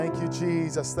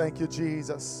Jesus. Thank you,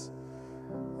 Jesus.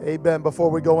 Amen. Before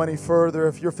we go any further,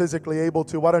 if you're physically able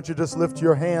to, why don't you just lift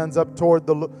your hands up toward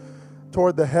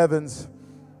the heavens.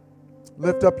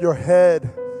 Lift up your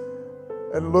head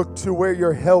and look to where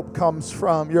your help comes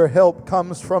from. Your help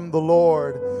comes from the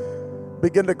Lord.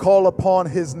 Begin to call upon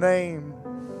His name.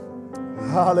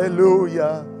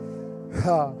 Hallelujah.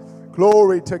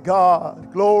 Glory to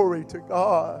God. Glory to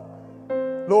God.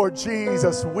 Lord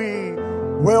Jesus, we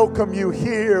welcome you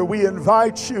here. We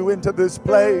invite you into this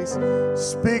place.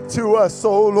 Speak to us,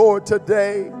 oh Lord,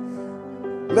 today.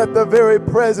 Let the very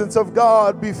presence of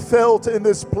God be felt in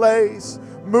this place,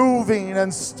 moving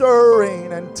and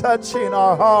stirring and touching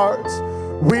our hearts.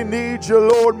 We need you,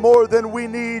 Lord, more than we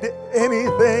need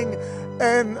anything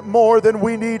and more than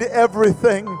we need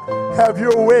everything. Have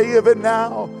your way even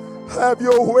now. Have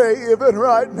your way even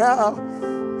right now.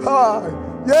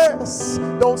 Yes.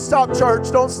 Don't stop,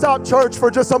 church. Don't stop, church, for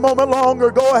just a moment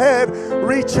longer. Go ahead.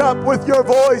 Reach up with your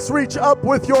voice. Reach up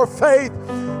with your faith.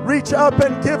 Reach up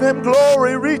and give Him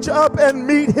glory. Reach up and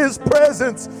meet His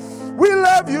presence. We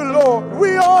love you, Lord.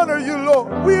 We honor you,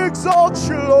 Lord. We exalt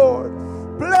you, Lord.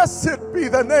 Blessed be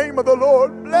the name of the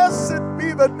Lord. Blessed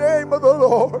be the name of the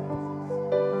Lord.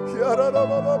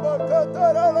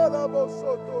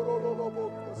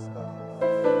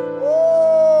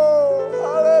 Oh,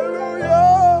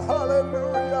 hallelujah,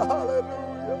 hallelujah,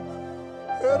 hallelujah.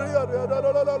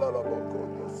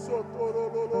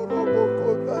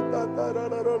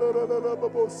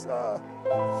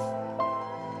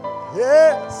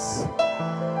 Yes,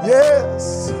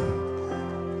 yes.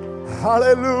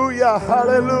 Hallelujah,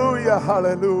 hallelujah,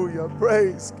 hallelujah.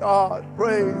 Praise God,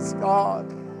 praise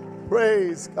God,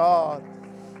 praise God.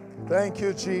 Thank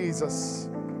you, Jesus.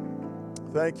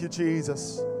 Thank you,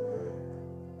 Jesus.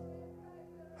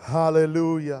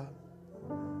 Hallelujah.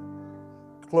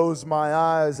 Close my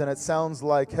eyes and it sounds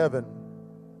like heaven.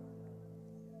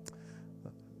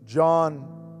 John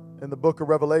in the book of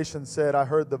Revelation said, I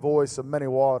heard the voice of many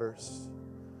waters.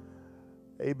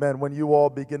 Amen. When you all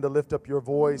begin to lift up your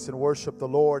voice and worship the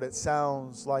Lord, it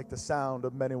sounds like the sound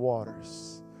of many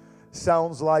waters.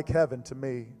 Sounds like heaven to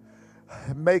me.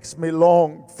 It makes me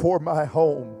long for my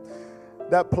home.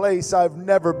 That place I've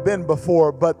never been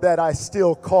before, but that I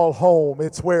still call home.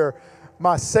 It's where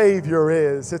my Savior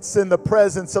is. It's in the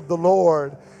presence of the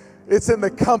Lord. It's in the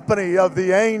company of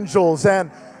the angels and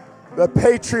the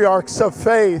patriarchs of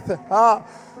faith.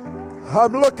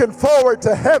 I'm looking forward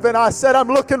to heaven. I said I'm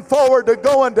looking forward to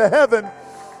going to heaven.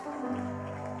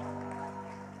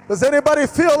 Does anybody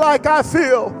feel like I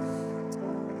feel?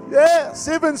 Yes,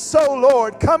 even so,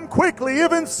 Lord, come quickly.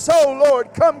 Even so,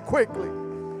 Lord, come quickly.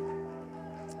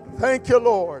 Thank you,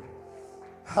 Lord.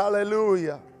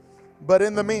 Hallelujah. But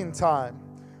in the meantime,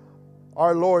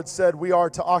 our Lord said we are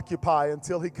to occupy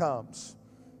until He comes.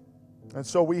 And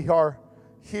so we are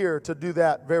here to do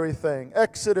that very thing.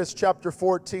 Exodus chapter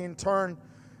 14. Turn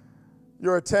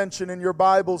your attention in your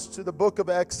Bibles to the book of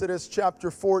Exodus chapter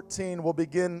 14. We'll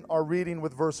begin our reading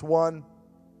with verse 1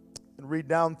 and read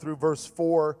down through verse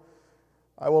 4.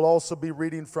 I will also be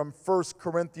reading from 1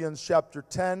 Corinthians chapter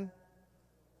 10.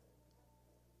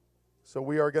 So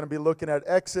we are going to be looking at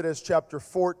Exodus chapter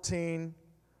 14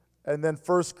 and then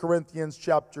 1 Corinthians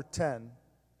chapter 10.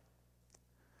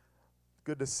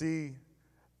 Good to see,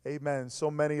 amen, so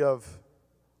many of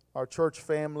our church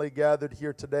family gathered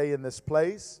here today in this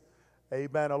place.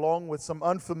 Amen, along with some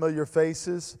unfamiliar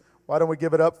faces. Why don't we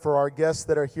give it up for our guests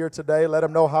that are here today? Let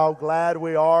them know how glad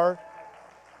we are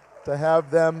to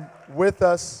have them with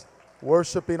us,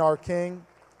 worshiping our King.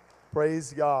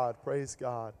 Praise God, praise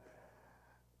God.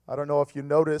 I don't know if you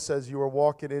noticed as you were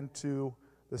walking into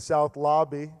the south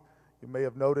lobby, you may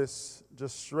have noticed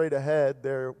just straight ahead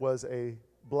there was a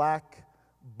black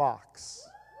box.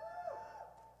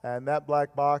 And that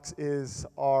black box is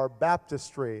our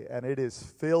baptistry, and it is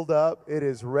filled up. It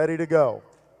is ready to go.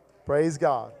 Praise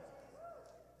God.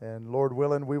 And Lord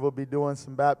willing, we will be doing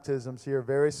some baptisms here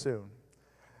very soon.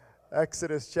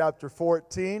 Exodus chapter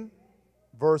 14,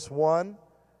 verse 1.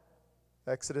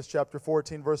 Exodus chapter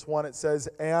 14, verse 1, it says,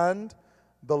 And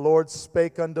the Lord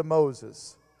spake unto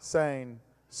Moses, saying,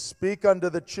 Speak unto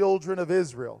the children of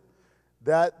Israel,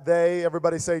 that they,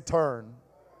 everybody say turn,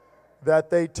 that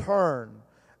they turn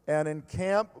and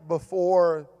encamp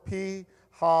before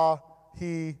Pi-hahiroth.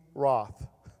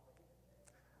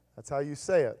 That's how you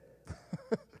say it,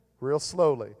 real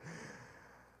slowly.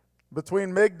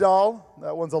 Between Migdal,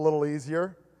 that one's a little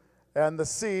easier, and the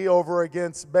sea over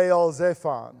against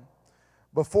Baal-zephon.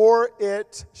 Before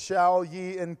it shall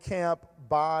ye encamp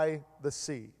by the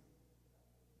sea.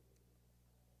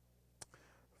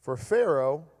 For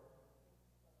Pharaoh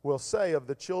will say of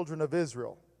the children of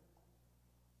Israel,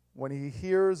 when he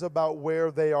hears about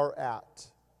where they are at,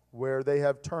 where they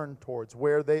have turned towards,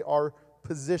 where they are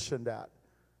positioned at,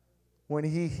 when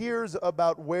he hears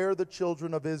about where the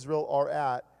children of Israel are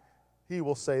at, he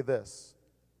will say this: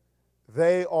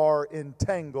 they are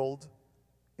entangled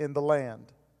in the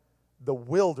land. The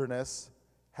wilderness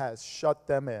has shut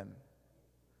them in.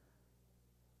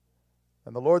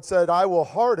 And the Lord said, I will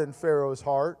harden Pharaoh's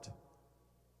heart,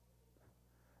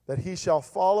 that he shall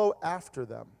follow after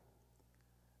them,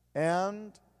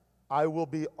 and I will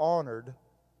be honored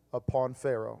upon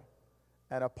Pharaoh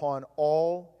and upon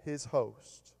all his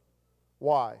host.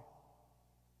 Why?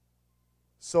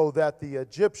 So that the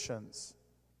Egyptians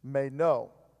may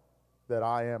know that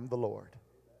I am the Lord.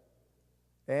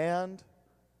 And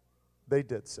they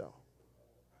did so.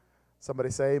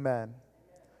 Somebody say amen.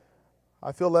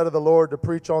 I feel led of the Lord to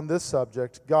preach on this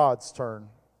subject, God's turn.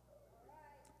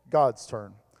 God's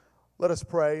turn. Let us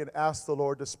pray and ask the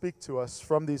Lord to speak to us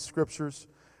from these scriptures.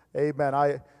 Amen.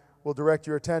 I will direct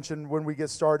your attention when we get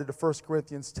started to 1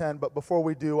 Corinthians 10. But before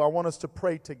we do, I want us to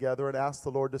pray together and ask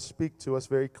the Lord to speak to us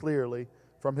very clearly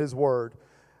from His Word.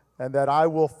 And that I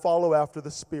will follow after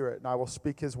the Spirit and I will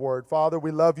speak His Word. Father,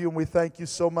 we love you and we thank you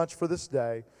so much for this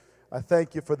day. I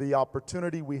thank you for the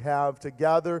opportunity we have to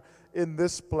gather in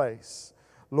this place,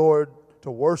 Lord, to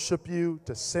worship you,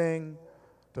 to sing,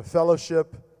 to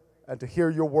fellowship, and to hear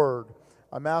your word.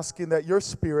 I'm asking that your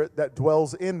Spirit that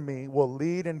dwells in me will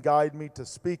lead and guide me to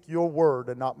speak your word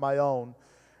and not my own,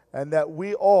 and that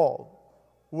we all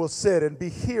will sit and be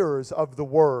hearers of the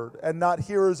word, and not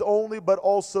hearers only, but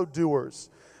also doers.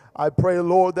 I pray,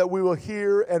 Lord, that we will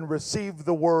hear and receive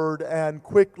the word and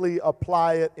quickly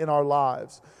apply it in our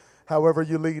lives. However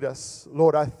you lead us,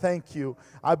 Lord, I thank you.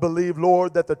 I believe,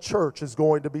 Lord, that the church is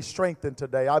going to be strengthened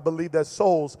today. I believe that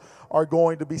souls are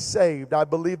going to be saved. I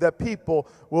believe that people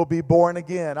will be born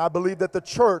again. I believe that the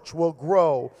church will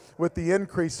grow with the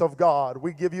increase of God.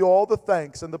 We give you all the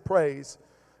thanks and the praise.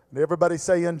 And everybody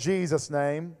say in Jesus'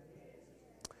 name,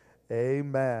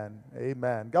 amen.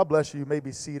 Amen. God bless you. You may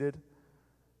be seated.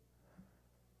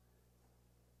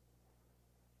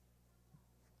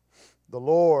 The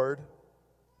Lord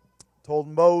told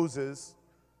Moses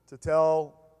to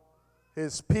tell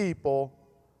his people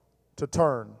to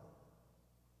turn.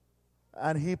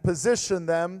 And he positioned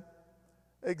them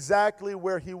exactly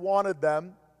where he wanted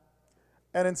them,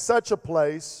 and in such a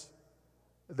place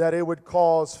that it would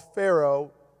cause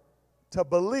Pharaoh to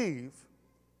believe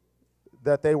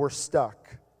that they were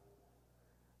stuck,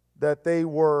 that they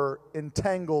were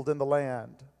entangled in the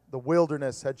land. The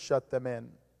wilderness had shut them in,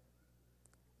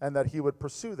 and that he would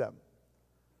pursue them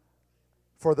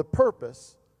for the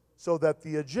purpose so that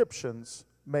the Egyptians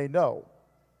may know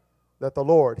that the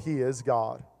Lord, He is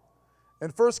God. In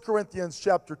 1 Corinthians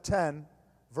chapter 10,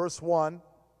 verse 1,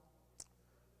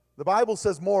 the Bible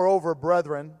says, moreover,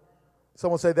 brethren,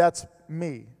 someone say, that's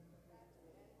me.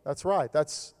 That's right,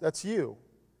 that's you.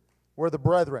 We're the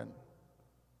brethren.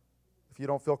 If you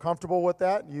don't feel comfortable with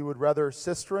that, you would rather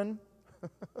sisterin,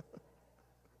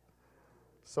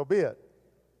 so be it.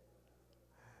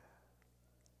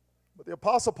 But the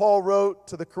Apostle Paul wrote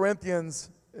to the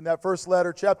Corinthians in that first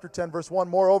letter, chapter 10, verse 1,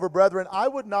 moreover, brethren, I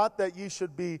would not that ye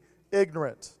should be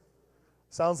ignorant.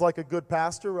 Sounds like a good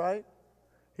pastor, right?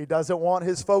 He doesn't want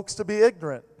his folks to be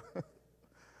ignorant.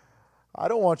 I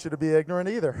don't want you to be ignorant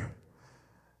either.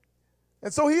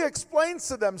 And so he explains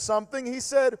to them something. He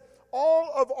said,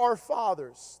 all of our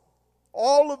fathers,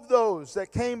 all of those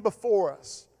that came before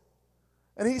us,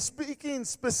 and he's speaking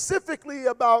specifically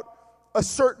about a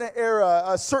certain era,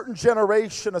 a certain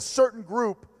generation, a certain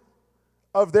group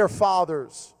of their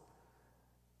fathers.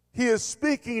 He is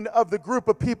speaking of the group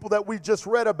of people that we just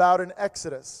read about in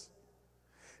Exodus.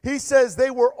 He says they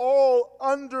were all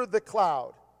under the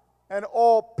cloud and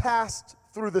all passed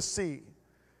through the sea.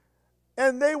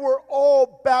 And they were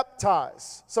all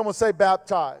baptized. Someone say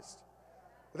baptized.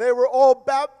 They were all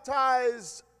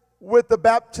baptized with the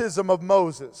baptism of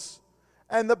Moses.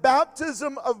 And the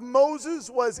baptism of Moses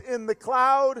was in the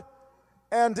cloud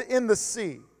and in the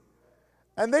sea.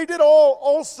 And they did all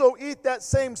also eat that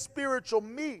same spiritual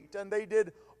meat, and they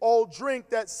did all drink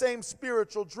that same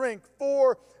spiritual drink,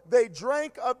 for they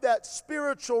drank of that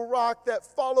spiritual rock that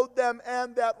followed them,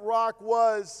 and that rock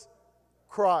was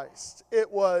Christ.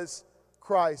 It was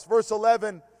Christ. Verse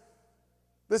 11,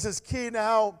 this is key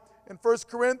now. In 1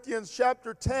 Corinthians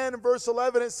chapter 10, verse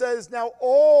 11, it says, now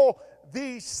all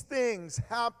these things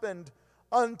happened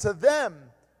unto them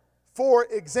for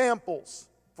examples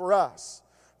for us.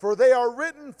 For they are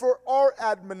written for our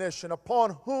admonition,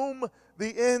 upon whom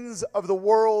the ends of the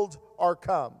world are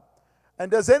come.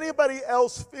 And does anybody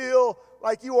else feel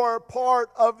like you are a part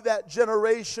of that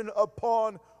generation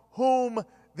upon whom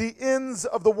the ends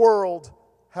of the world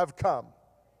have come.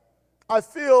 I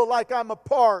feel like I'm a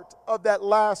part of that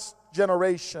last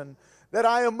generation, that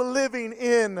I am living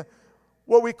in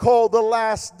what we call the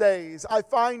last days. I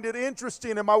find it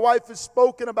interesting, and my wife has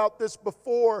spoken about this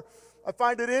before, I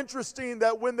find it interesting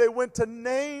that when they went to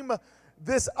name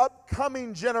this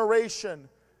upcoming generation,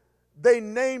 they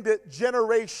named it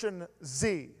Generation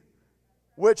Z,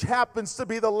 which happens to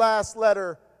be the last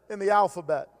letter in the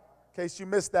alphabet, in case you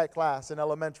missed that class in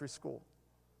elementary school.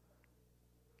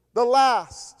 The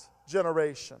last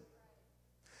generation.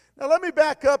 Now let me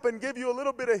back up and give you a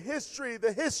little bit of history,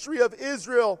 the history of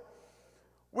Israel.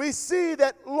 We see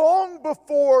that long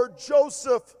before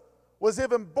Joseph was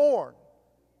even born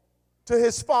to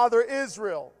his father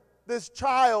Israel, this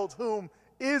child whom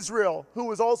Israel, who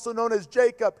was also known as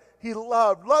Jacob, he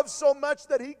loved so much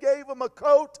that he gave him a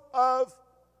coat of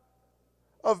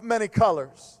many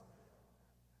colors.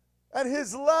 And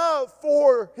his love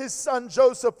for his son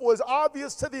Joseph was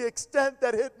obvious to the extent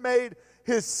that it made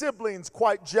his siblings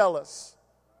quite jealous,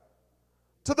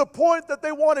 to the point that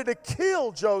they wanted to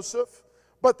kill Joseph,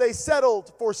 but they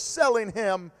settled for selling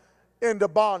him into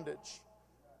bondage.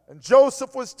 And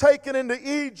Joseph was taken into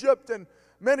Egypt, and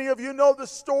many of you know the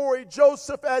story.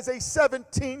 Joseph, as a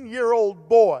 17-year-old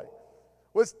boy,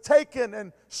 was taken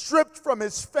and stripped from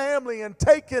his family and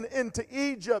taken into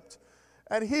Egypt.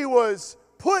 And he was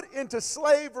put into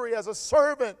slavery as a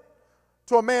servant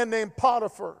to a man named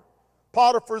Potiphar.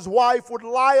 Potiphar's wife would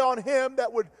lie on him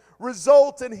that would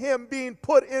result in him being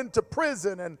put into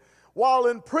prison. And while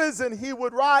in prison, he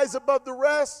would rise above the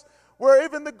rest, where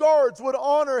even the guards would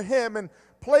honor him and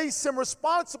place him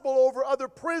responsible over other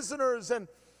prisoners. And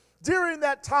during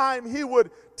that time, he would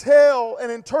tell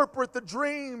and interpret the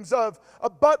dreams of a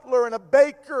butler and a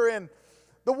baker. And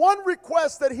the one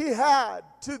request that he had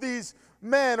to these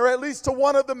men, or at least to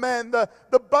one of the men, the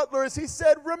butler, is he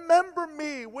said, "Remember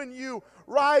me when you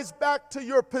rise back to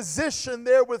your position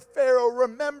there with Pharaoh.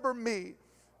 Remember me."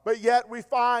 But yet we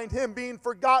find him being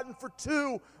forgotten for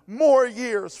 2 more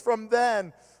years from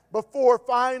then, before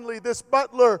finally this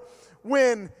butler,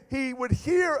 when he would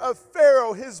hear of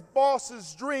Pharaoh, his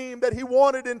boss's dream that he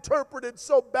wanted interpreted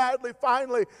so badly,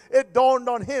 finally it dawned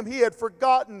on him he had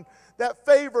forgotten that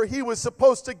favor he was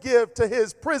supposed to give to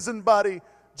his prison buddy,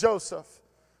 Joseph.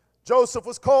 Joseph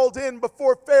was called in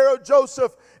before Pharaoh.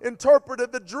 Joseph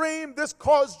interpreted the dream. This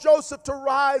caused Joseph to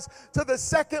rise to the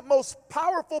second most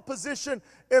powerful position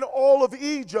in all of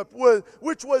Egypt,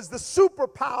 which was the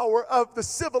superpower of the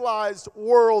civilized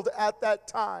world at that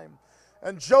time.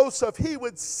 And Joseph, he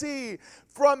would see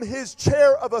from his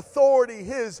chair of authority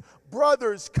his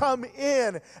brothers come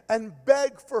in and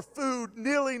beg for food,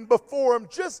 kneeling before him,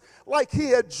 just like he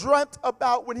had dreamt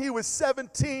about when he was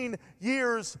 17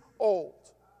 years old.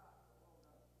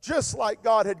 Just like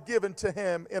God had given to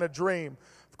him in a dream.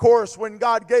 Of course, when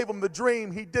God gave him the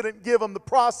dream, he didn't give him the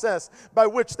process by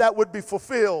which that would be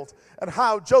fulfilled, and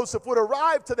how Joseph would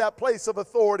arrive to that place of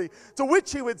authority to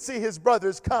which he would see his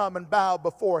brothers come and bow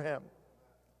before him.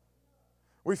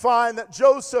 We find that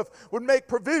Joseph would make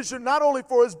provision not only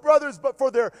for his brothers, but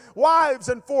for their wives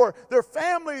and for their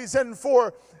families and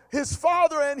for his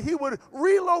father, and he would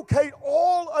relocate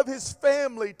all of his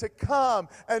family to come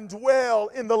and dwell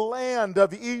in the land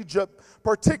of Egypt,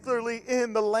 particularly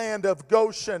in the land of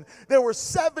Goshen. There were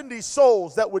 70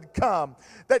 souls that would come,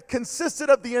 that consisted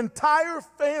of the entire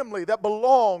family that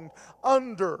belonged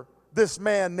under this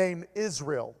man named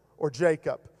Israel or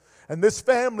Jacob. And this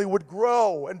family would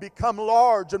grow and become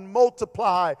large and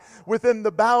multiply within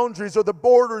the boundaries or the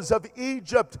borders of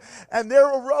Egypt. And there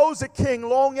arose a king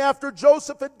long after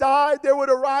Joseph had died. There would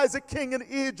arise a king in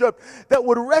Egypt that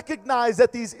would recognize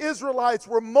that these Israelites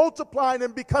were multiplying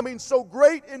and becoming so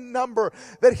great in number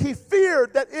that he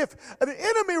feared that if an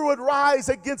enemy would rise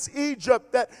against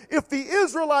Egypt, that if the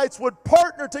Israelites would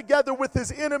partner together with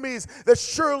his enemies, that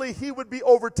surely he would be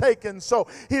overtaken. So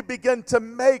he began to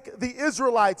make the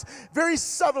Israelites very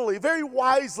subtly, very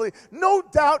wisely. No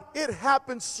doubt it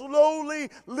happened slowly,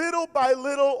 little by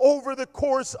little, over the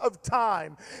course of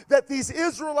time, that these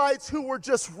Israelites who were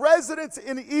just residents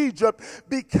in Egypt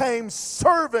became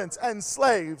servants and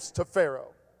slaves to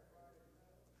Pharaoh.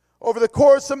 Over the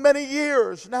course of many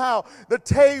years now, the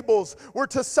tables were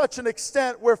to such an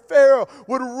extent where Pharaoh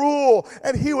would rule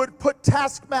and he would put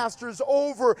taskmasters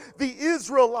over the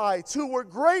Israelites who were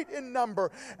great in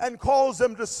number and cause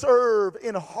them to serve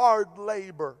in hard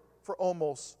labor for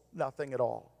almost nothing at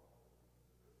all.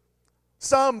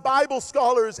 Some Bible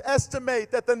scholars estimate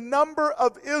that the number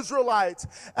of Israelites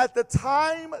at the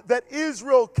time that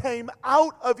Israel came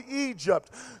out of Egypt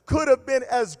could have been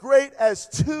as great as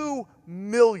 2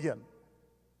 million.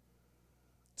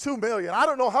 2 million. I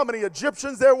don't know how many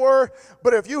Egyptians there were,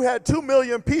 but if you had 2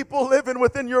 million people living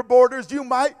within your borders, you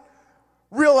might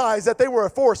realize that they were a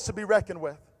force to be reckoned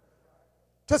with.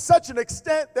 To such an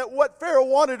extent that what Pharaoh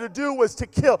wanted to do was to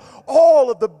kill all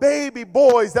of the baby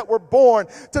boys that were born,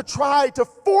 to try to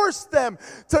force them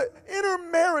to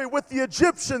intermarry with the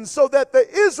Egyptians so that the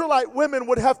Israelite women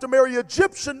would have to marry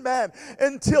Egyptian men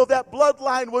until that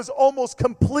bloodline was almost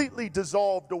completely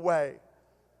dissolved away.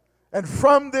 And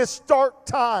from this dark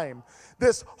time,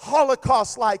 this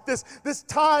Holocaust-like, this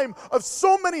time of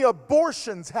so many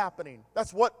abortions happening,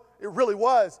 that's what it really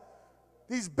was.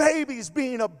 These babies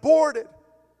being aborted.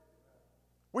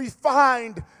 We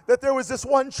find that there was this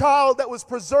one child that was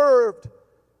preserved.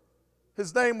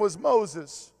 His name was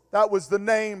Moses. That was the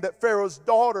name that Pharaoh's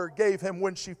daughter gave him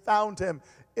when she found him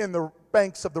in the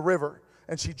banks of the river.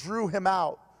 And she drew him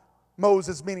out.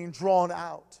 Moses meaning drawn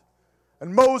out.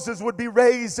 And Moses would be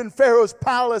raised in Pharaoh's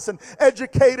palace and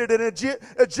educated in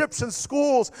Egyptian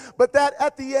schools. But that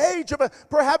at the age of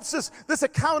perhaps this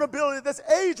accountability, this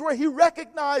age where he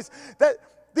recognized that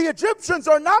the Egyptians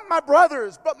are not my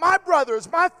brothers, but my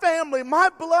brothers, my family, my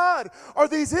blood are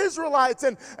these Israelites.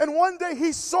 And one day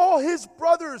he saw his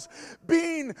brothers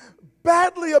being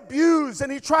badly abused,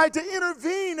 and he tried to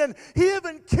intervene, and he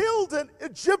even killed an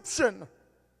Egyptian.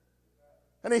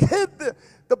 And he hid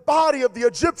the body of the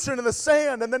Egyptian in the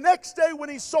sand. And the next day when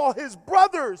he saw his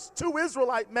brothers, 2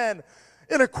 Israelite men,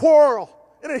 in a quarrel,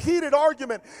 in a heated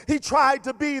argument, he tried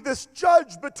to be this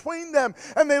judge between them.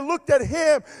 And they looked at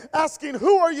him asking,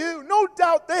 "Who are you?" No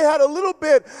doubt they had a little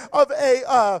bit of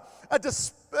a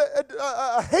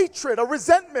hatred, a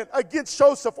resentment against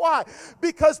Joseph. Why?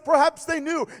 Because perhaps they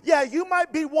knew, yeah, you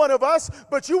might be one of us,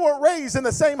 but you weren't raised in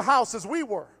the same house as we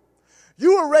were.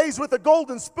 You were raised with a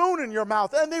golden spoon in your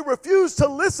mouth. And they refused to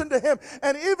listen to him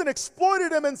and even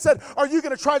exploited him and said, "Are you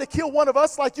going to try to kill one of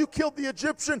us like you killed the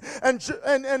Egyptian?"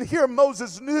 And here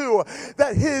Moses knew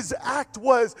that his act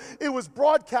was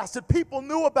broadcasted. People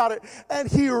knew about it. And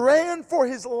he ran for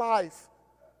his life.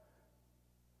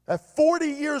 At 40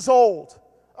 years old,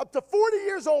 up to 40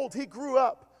 years old, he grew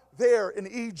up there in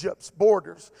Egypt's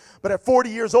borders. But at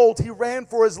 40 years old, he ran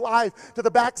for his life to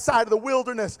the backside of the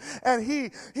wilderness. And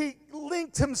he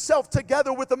linked himself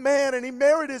together with a man, and he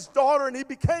married his daughter, and he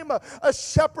became a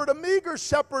shepherd, a meager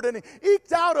shepherd, and he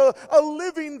eked out a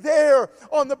living there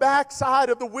on the backside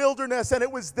of the wilderness. And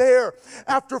it was there,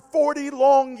 after 40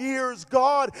 long years,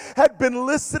 God had been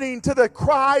listening to the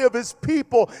cry of his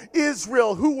people,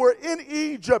 Israel, who were in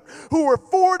Egypt, who were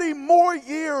 40 more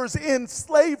years in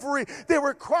slavery. They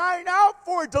were crying out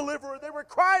for a deliverer. They were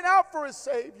crying out for a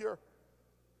Savior.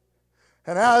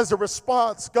 And as a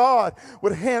response, God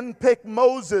would handpick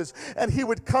Moses, and he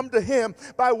would come to him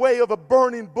by way of a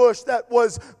burning bush that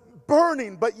was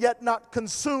burning but yet not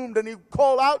consumed. And he'd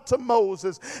call out to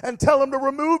Moses and tell him to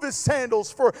remove his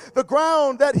sandals, for the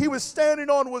ground that he was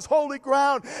standing on was holy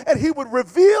ground. And he would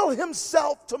reveal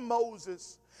himself to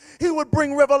Moses. He would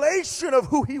bring revelation of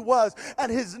who he was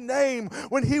and his name.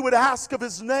 When he would ask of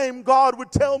his name, God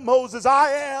would tell Moses,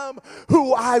 "I am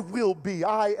who I will be.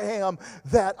 I am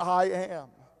that I am."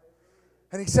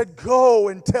 And he said, "Go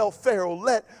and tell Pharaoh,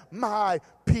 let my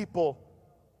people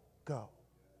go."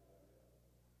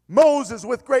 Moses,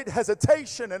 with great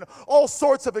hesitation and all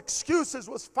sorts of excuses,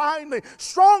 was finally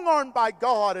strong-armed by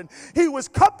God. And he was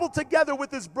coupled together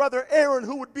with his brother Aaron,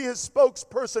 who would be his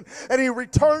spokesperson. And he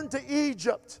returned to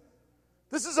Egypt.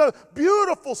 This is a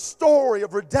beautiful story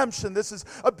of redemption. This is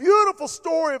a beautiful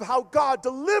story of how God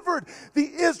delivered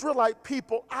the Israelite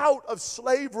people out of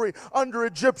slavery under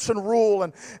Egyptian rule.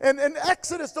 And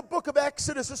Exodus, the book of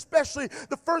Exodus, especially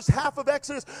the first half of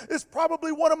Exodus, is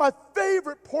probably one of my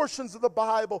favorite portions of the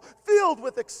Bible, filled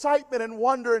with excitement and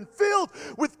wonder and filled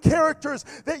with characters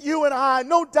that you and I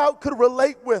no doubt could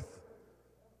relate with.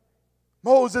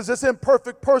 Moses, this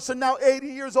imperfect person, now 80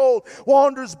 years old,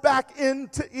 wanders back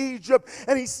into Egypt,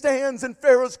 and he stands in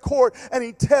Pharaoh's court, and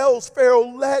he tells Pharaoh,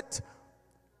 "Let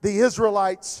the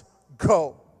Israelites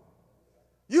go."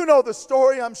 You know the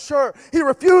story, I'm sure. He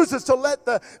refuses to let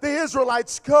the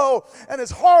Israelites go, and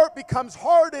his heart becomes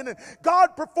hardened, and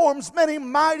God performs many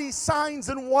mighty signs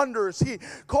and wonders. He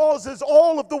causes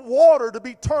all of the water to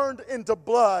be turned into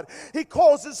blood. He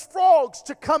causes frogs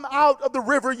to come out of the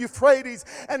river Euphrates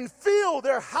and fill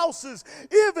their houses,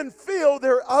 even fill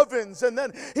their ovens. And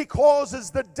then he causes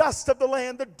the dust of the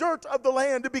land, the dirt of the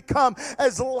land, to become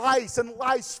as lice, and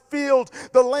lice filled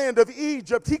the land of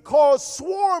Egypt. He caused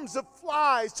swarms of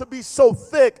flies to be so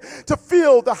thick to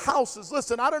fill the houses.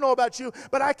 Listen, I don't know about you,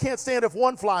 but I can't stand if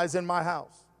one fly is in my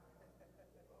house.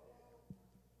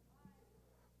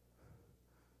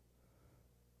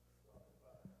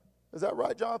 Is that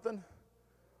right, Jonathan?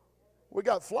 We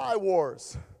got fly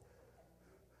wars.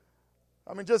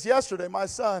 I mean, just yesterday, my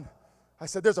son, I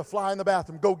said, there's a fly in the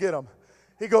bathroom. Go get him.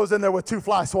 He goes in there with 2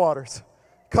 fly swatters.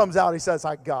 Comes out, he says,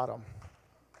 I got him.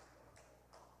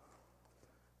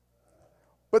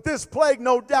 But this plague,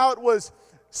 no doubt, was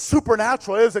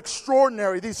supernatural. It was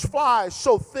extraordinary. These flies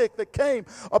so thick that came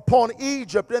upon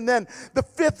Egypt. And then the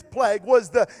 5th plague was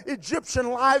the Egyptian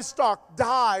livestock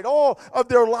died. All of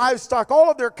their livestock,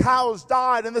 all of their cows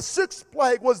died. And the 6th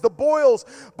plague was the boils,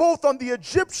 both on the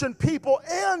Egyptian people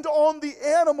and on the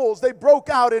animals. They broke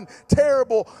out in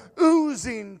terrible,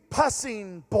 oozing,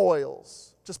 pussing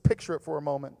boils. Just picture it for a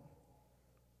moment.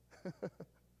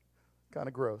 Kind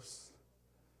of gross.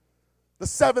 The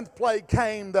 7th plague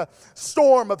came, the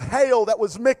storm of hail that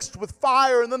was mixed with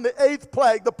fire. And then the 8th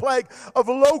plague, the plague of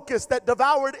locusts that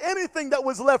devoured anything that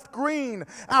was left green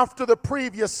after the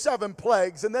previous 7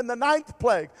 plagues. And then the 9th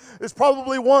plague is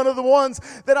probably one of the ones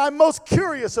that I'm most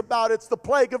curious about. It's the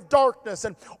plague of darkness.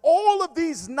 And all of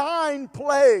these 9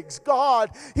 plagues, God,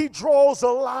 He draws a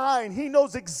line. He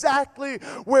knows exactly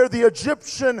where the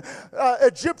Egyptians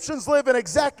live and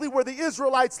exactly where the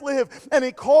Israelites live. And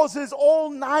He causes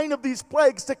all 9 of these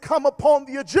plagues to come upon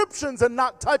the Egyptians and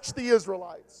not touch the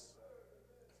Israelites.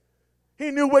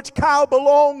 He knew which cow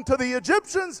belonged to the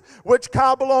Egyptians, which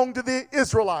cow belonged to the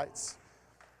Israelites.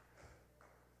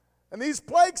 And these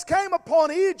plagues came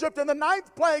upon Egypt. And the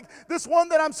 9th plague, this one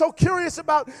that I'm so curious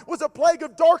about, was a plague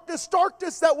of darkness.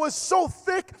 Darkness that was so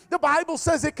thick, the Bible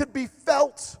says it could be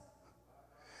felt.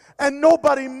 And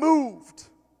nobody moved.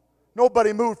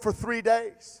 Nobody moved for 3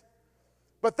 days.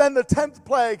 But then the 10th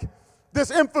plague, this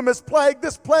infamous plague,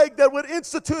 this plague that would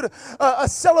institute a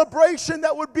celebration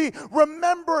that would be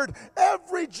remembered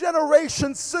every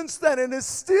generation since then and is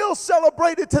still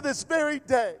celebrated to this very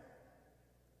day.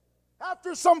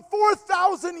 After some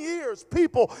 4,000 years,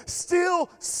 people still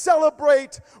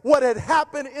celebrate what had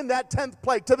happened in that 10th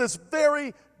plague to this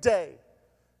very day.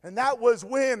 And that was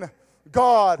when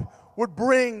God would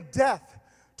bring death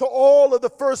to all of the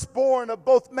firstborn of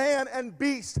both man and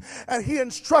beast. And He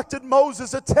instructed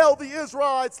Moses to tell the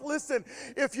Israelites, listen,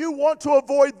 if you want to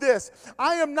avoid this,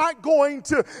 I'm not going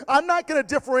to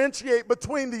differentiate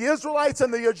between the Israelites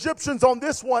and the Egyptians on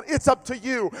this one. It's up to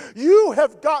you. You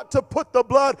have got to put the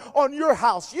blood on your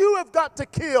house. You have got to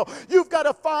kill. You've got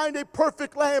to find a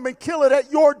perfect lamb and kill it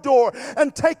at your door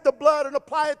and take the blood and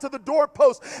apply it to the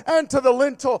doorpost and to the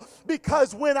lintel.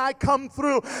 Because when I come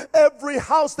through, every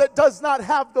house that does not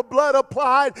have the blood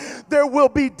applied, there will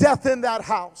be death in that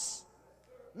house.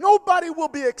 Nobody will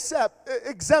be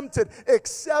exempted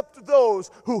except those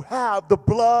who have the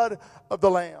blood of the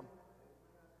Lamb.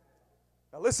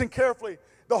 Now listen carefully.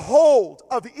 The hold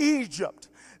of Egypt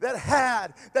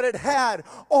that it had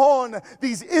on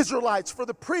these Israelites for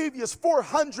the previous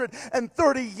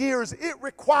 430 years, it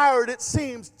required, it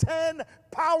seems, 10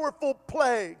 powerful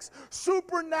plagues,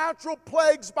 supernatural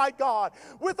plagues by God.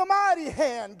 With a mighty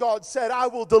hand, God said, I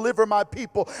will deliver my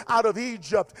people out of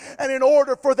Egypt. And in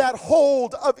order for that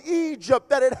hold of Egypt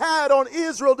that it had on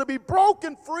Israel to be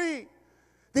broken free,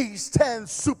 these 10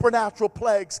 supernatural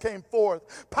plagues came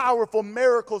forth. Powerful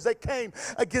miracles that came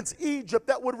against Egypt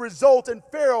that would result in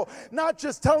Pharaoh not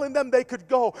just telling them they could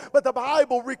go, but the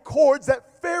Bible records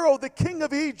that Pharaoh, the king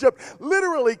of Egypt,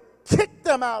 literally kicked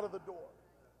them out of the door.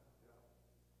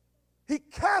 He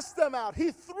cast them out.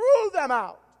 He threw them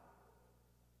out.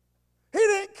 He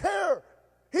didn't care.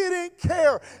 He didn't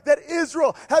care that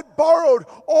Israel had borrowed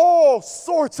all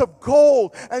sorts of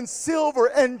gold and silver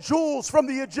and jewels from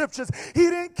the Egyptians. He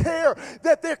didn't care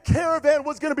that their caravan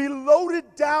was going to be loaded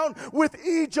down with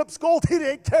Egypt's gold. He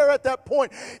didn't care at that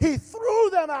point. He threw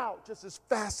them out just as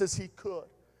fast as he could.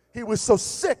 He was so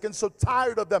sick and so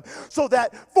tired of them. So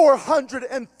that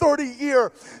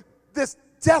 430-year, this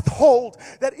death hold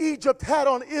that Egypt had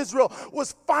on Israel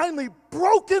was finally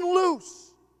broken loose.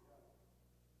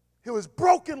 It was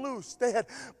broken loose. They had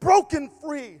broken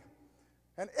free.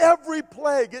 And every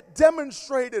plague, it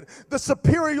demonstrated the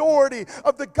superiority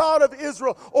of the God of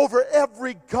Israel over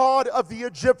every god of the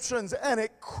Egyptians. And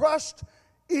it crushed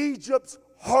Egypt's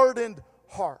hardened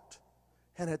heart.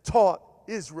 And it taught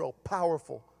Israel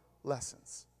powerful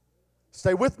lessons.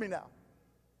 Stay with me now.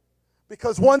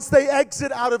 Because once they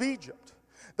exit out of Egypt,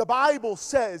 the Bible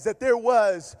says that there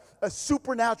was a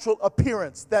supernatural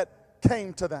appearance that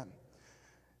came to them.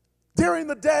 During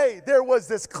the day, there was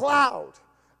this cloud,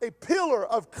 a pillar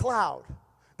of cloud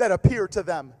that appeared to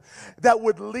them that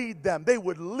would lead them. They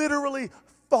would literally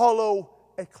follow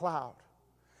a cloud.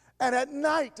 And at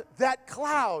night, that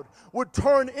cloud would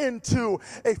turn into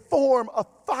a form of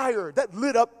fire that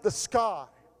lit up the sky.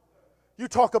 You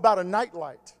talk about a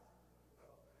nightlight.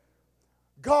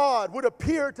 God would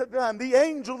appear to them, the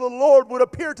angel of the Lord would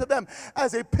appear to them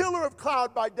as a pillar of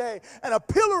cloud by day and a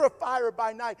pillar of fire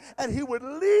by night, and he would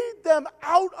lead them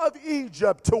out of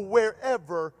Egypt to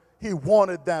wherever he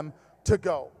wanted them to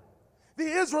go. The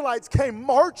Israelites came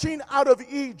marching out of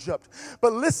Egypt,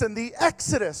 but listen, the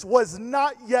Exodus was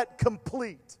not yet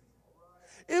complete.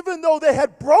 Even though they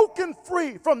had broken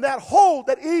free from that hold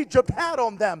that Egypt had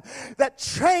on them, that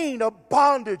chain of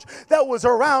bondage that was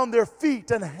around their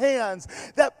feet and hands,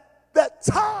 that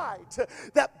tied,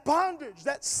 that bondage,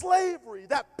 that slavery,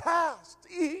 that past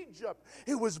Egypt,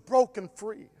 it was broken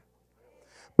free.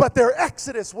 But their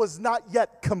exodus was not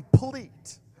yet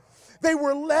complete. They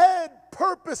were led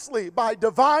purposely by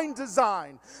divine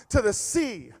design to the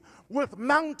sea, with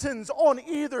mountains on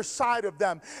either side of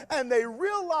them. And they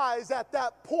realized at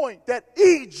that point that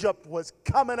Egypt was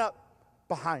coming up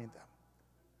behind them.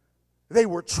 They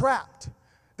were trapped.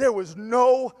 There was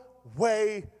no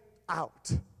way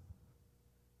out.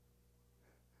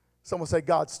 Someone say,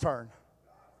 God's turn.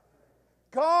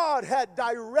 God had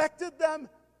directed them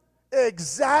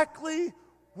exactly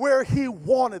where he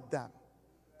wanted them.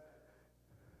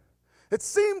 It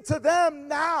seemed to them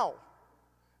now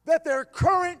that their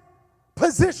current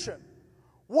position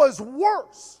was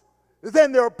worse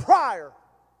than their prior.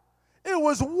 It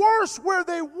was worse where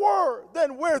they were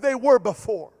than where they were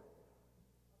before.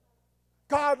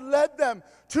 God led them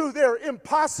to their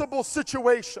impossible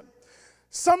situation.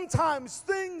 Sometimes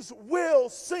things will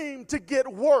seem to get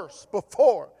worse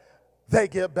before they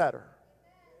get better.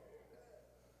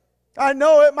 I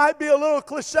know it might be a little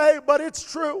cliche, but it's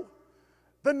true.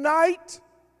 The night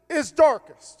is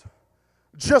darkest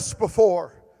just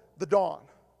before the dawn.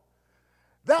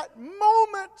 That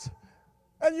moment,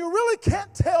 and you really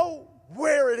can't tell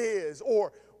where it is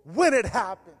or when it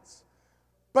happens,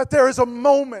 but there is a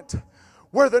moment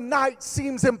where the night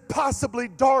seems impossibly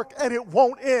dark and it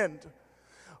won't end.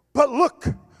 But look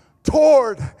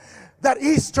toward that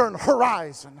eastern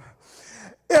horizon.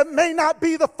 It may not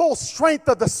be the full strength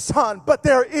of the sun, but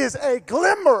there is a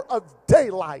glimmer of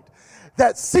daylight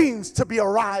that seems to be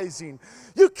arising.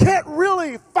 You can't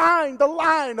really find the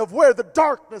line of where the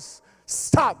darkness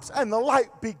stops and the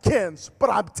light begins, but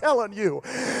I'm telling you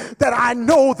that I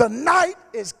know the night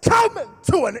is coming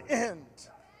to an end.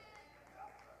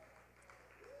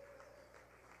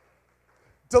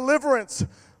 Deliverance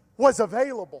was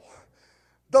available.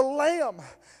 The lamb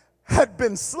had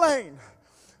been slain.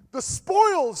 The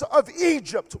spoils of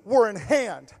Egypt were in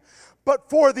hand. But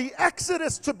for the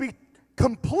exodus to be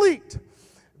complete,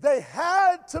 they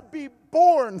had to be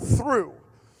born through.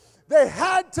 They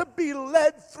had to be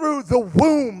led through the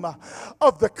womb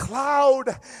of the cloud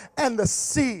and the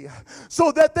sea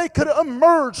so that they could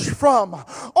emerge from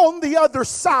on the other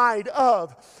side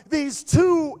of these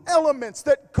two elements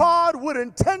that God would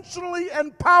intentionally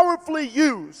and powerfully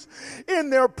use in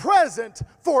their present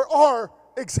for our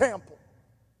example.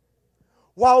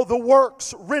 While the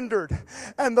works rendered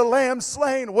and the lamb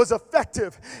slain was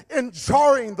effective in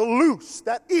jarring the loose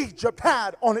that Egypt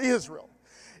had on Israel,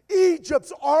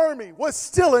 Egypt's army was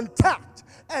still intact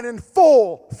and in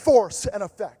full force and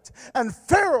effect. And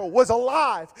Pharaoh was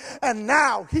alive, and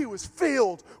now he was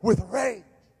filled with rage.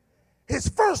 His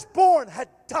firstborn had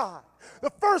died.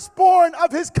 The firstborn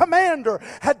of his commander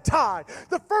had died.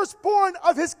 The firstborn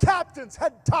of his captains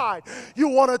had died. You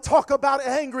want to talk about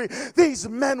angry? These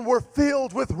men were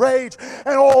filled with rage,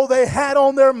 and all they had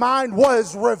on their mind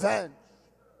was revenge.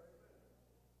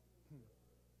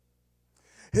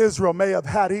 Israel may have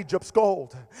had Egypt's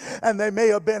gold, and they may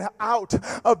have been out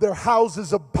of their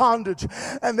houses of bondage,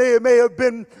 and they may have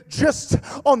been just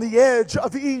on the edge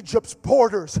of Egypt's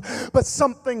borders, but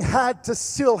something had to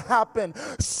still happen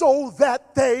so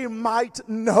that they might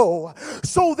know,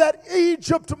 so that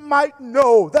Egypt might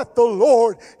know that the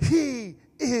Lord, He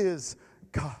is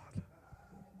God.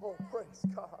 Oh, praise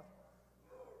God.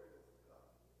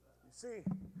 You see,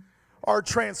 our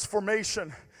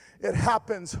transformation, it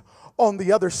happens on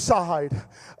the other side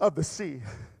of the sea.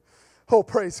 Oh,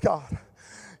 praise God.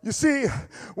 You see,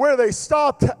 where they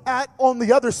stopped at on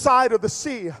the other side of the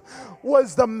sea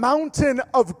was the mountain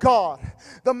of God.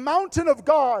 The mountain of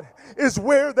God is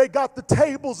where they got the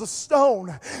tables of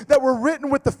stone that were written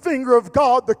with the finger of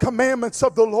God, the commandments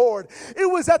of the Lord. It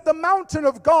was at the mountain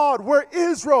of God where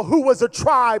Israel, who was a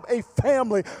tribe, a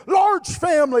family, large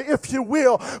family, if you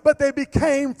will, but they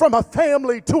became from a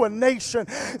family to a nation.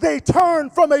 They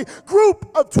turned from a group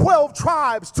of 12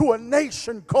 tribes to a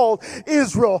nation called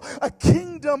Israel, a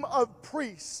kingdom of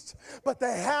priests. But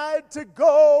they had to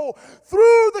go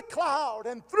through the cloud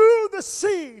and through the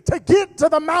sea to get to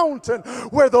the mountain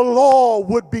where the law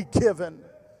would be given.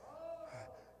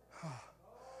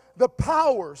 the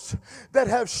powers that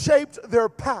have shaped their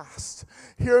past.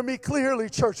 Hear me clearly,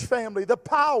 church family. The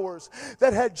powers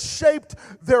that had shaped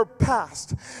their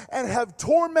past and have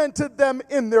tormented them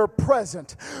in their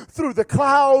present through the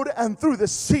cloud and through the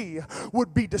sea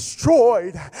would be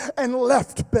destroyed and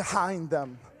left behind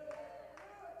them.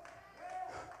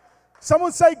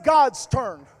 Someone say God's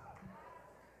turn.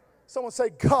 Someone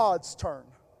say God's turn.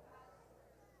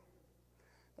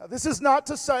 Now, this is not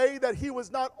to say that he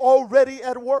was not already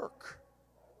at work.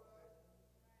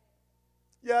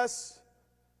 Yes,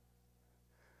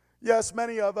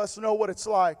 many of us know what it's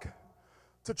like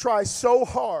to try so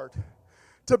hard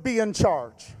to be in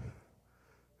charge.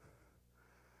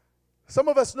 Some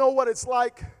of us know what it's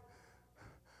like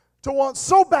to want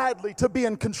so badly to be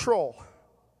in control,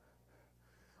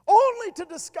 only to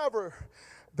discover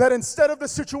that instead of the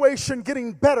situation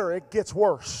getting better, it gets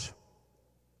worse.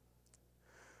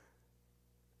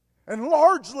 And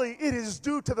largely it is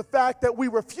due to the fact that we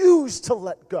refuse to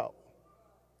let go.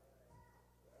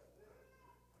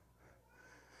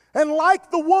 And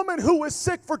like the woman who was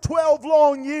sick for 12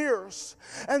 long years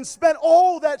and spent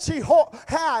all that she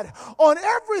had on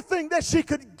everything that she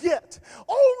could get,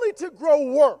 only to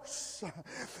grow worse,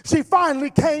 she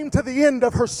finally came to the end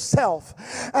of herself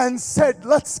and said,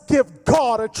 let's give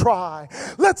God a try.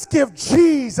 Let's give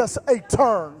Jesus a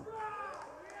turn.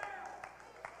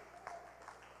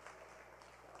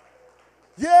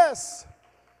 Yes,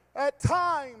 at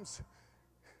times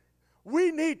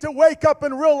we need to wake up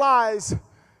and realize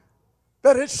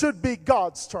that it should be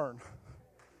God's turn.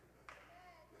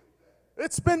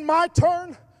 It's been my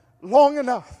turn long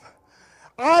enough.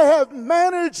 I have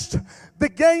managed the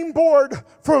game board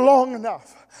for long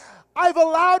enough. I've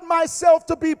allowed myself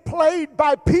to be played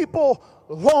by people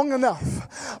long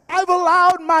enough. I've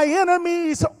allowed my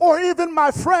enemies or even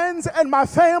my friends and my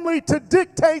family to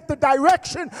dictate the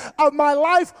direction of my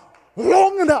life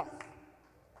long enough.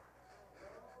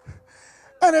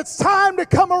 And it's time to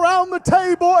come around the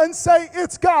table and say,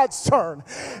 it's God's turn.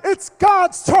 It's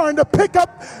God's turn to pick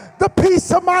up the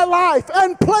piece of my life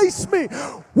and place me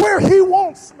where He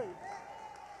wants me.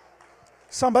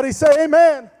 Somebody say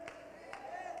amen.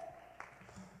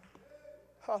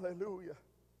 Hallelujah.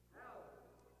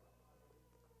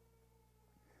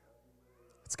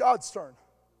 It's God's turn.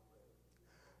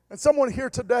 And someone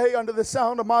here today under the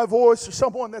sound of my voice, or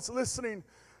someone that's listening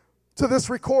to this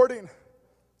recording,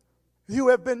 you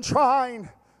have been trying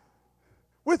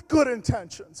with good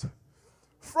intentions,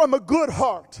 from a good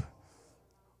heart,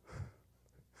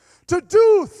 to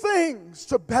do things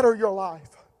to better your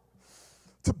life,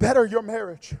 to better your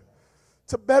marriage,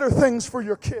 to better things for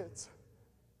your kids.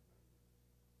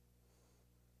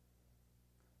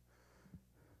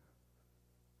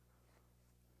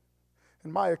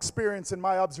 In my experience, in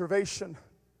my observation,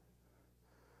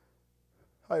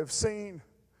 I have seen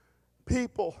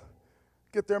people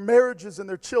get their marriages and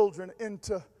their children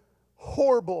into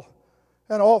horrible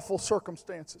and awful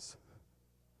circumstances.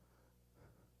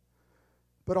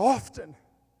 But often,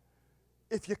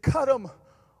 if you cut them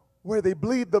where they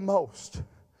bleed the most,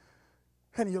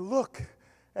 and you look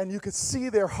and you can see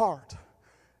their heart,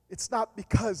 it's not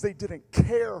because they didn't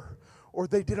care or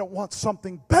they didn't want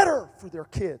something better for their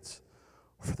kids,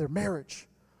 or for their marriage,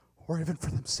 or even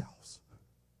for themselves.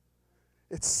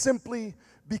 It's simply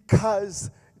because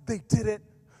they didn't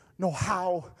know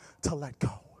how to let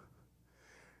go.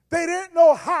 They didn't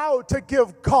know how to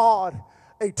give God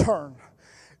a turn.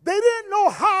 They didn't know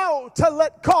how to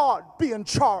let God be in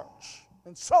charge.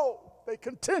 And so they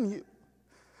continue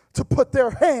to put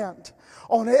their hand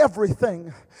on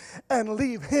everything and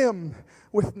leave Him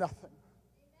with nothing.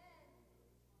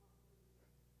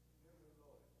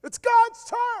 It's God's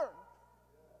turn.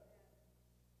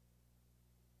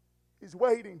 He's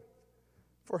waiting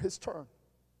for His turn.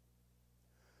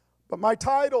 But my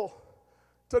title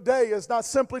today is not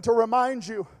simply to remind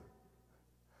you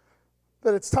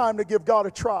that it's time to give God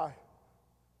a try,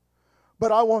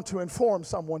 but I want to inform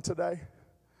someone today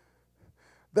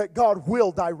that God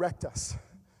will direct us.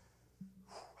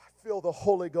 I feel the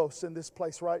Holy Ghost in this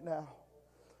place right now.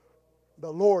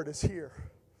 The Lord is here.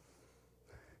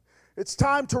 It's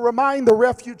time to remind the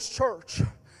Refuge Church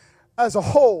as a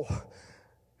whole,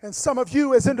 and some of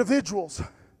you as individuals,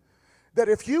 that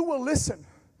if you will listen,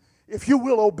 if you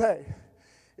will obey,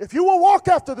 if you will walk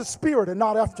after the Spirit and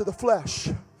not after the flesh,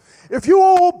 if you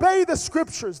will obey the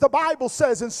Scriptures, the Bible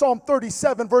says in Psalm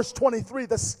 37 verse 23,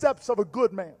 the steps of a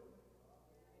good man,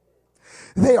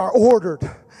 they are ordered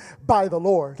by the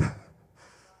Lord.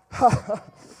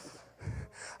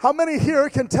 How many here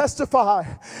can testify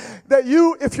that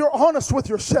you, if you're honest with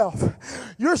yourself,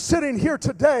 You're sitting here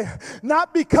today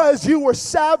not because you were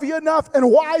savvy enough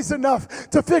and wise enough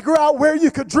to figure out where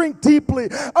you could drink deeply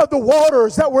of the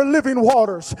waters that were living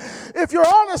waters. If you're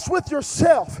honest with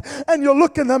yourself and you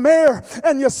look in the mirror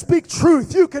and you speak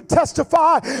truth, you could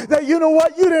testify that, you know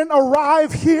what, you didn't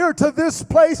arrive here to this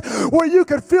place where you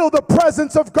could feel the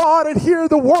presence of God and hear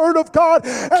the word of God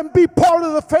and be part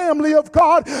of the family of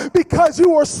God because you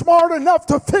were smart enough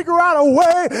to figure out a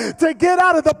way to get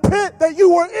out of the pit that you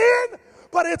were in.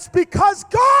 But it's because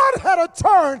God had a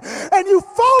turn and you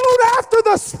followed after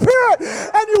the Spirit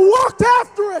and you walked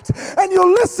after it and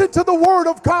you listened to the word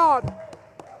of God.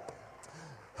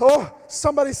 Oh,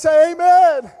 somebody say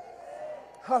amen.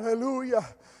 Hallelujah.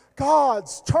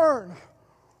 God's turn.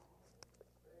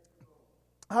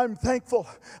 I'm thankful.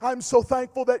 I'm so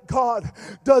thankful that God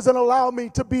doesn't allow me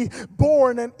to be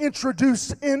born and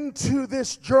introduced into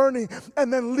this journey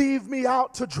and then leave me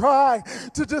out to dry,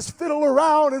 to just fiddle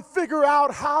around and figure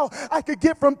out how I could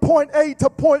get from point A to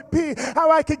point B,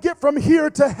 how I could get from here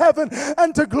to heaven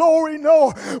and to glory.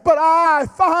 No, but I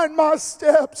find my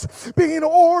steps being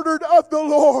ordered of the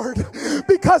Lord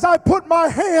because I put my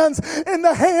hands in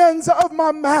the hands of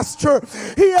my Master.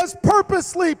 He has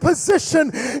purposely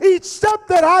positioned each step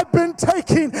that I've been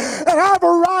taking, and I've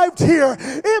arrived here.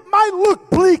 It might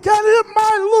look bleak and it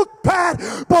might look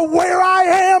bad, but where I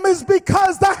am is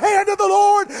because the hand of the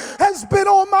Lord has been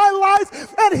on my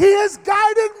life and He has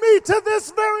guided me to this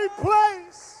very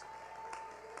place.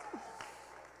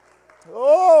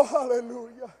 Oh,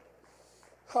 hallelujah.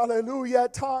 Hallelujah.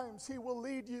 At times He will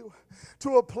lead you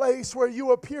to a place where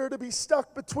you appear to be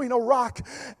stuck between a rock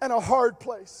and a hard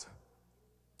place.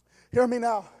 Hear me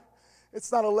now.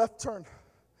 It's not a left turn.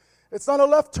 It's not a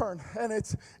left turn, and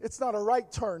it's not a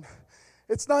right turn.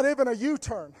 It's not even a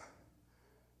U-turn.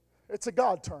 It's a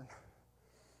God turn.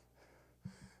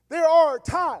 There are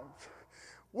times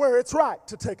where it's right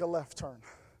to take a left turn.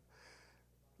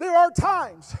 There are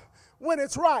times when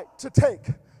it's right to take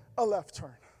a left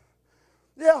turn.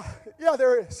 Yeah,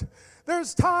 there is.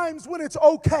 There's times when it's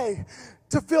okay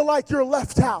to feel like you're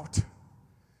left out.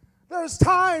 There's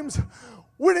times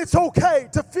when it's okay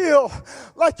to feel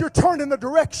like you're turning the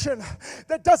direction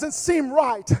that doesn't seem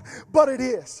right, but it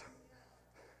is.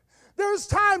 There's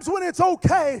times when it's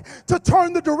okay to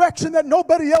turn the direction that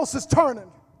nobody else is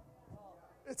turning.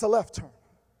 It's a left turn.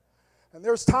 And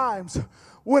there's times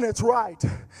when it's right,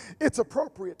 it's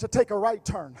appropriate to take a right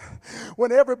turn.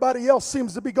 When everybody else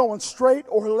seems to be going straight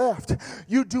or left,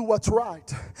 you do what's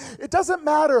right. It doesn't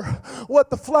matter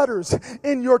what the flutters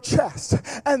in your chest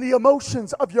and the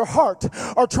emotions of your heart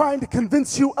are trying to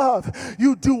convince you of.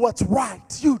 You do what's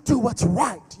right. You do what's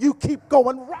right. You keep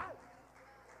going right.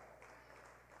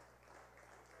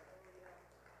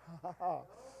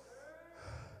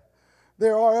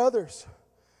 There are others.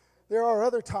 There are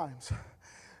other times.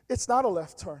 It's not a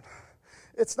left turn.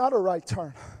 It's not a right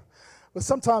turn. But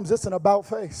sometimes it's an about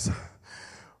face.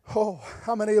 Oh,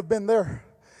 how many have been there?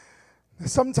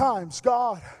 Sometimes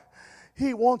God,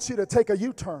 He wants you to take a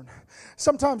U-turn.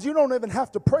 Sometimes you don't even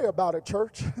have to pray about it,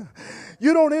 church.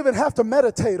 You don't even have to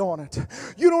meditate on it.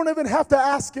 You don't even have to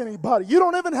ask anybody. You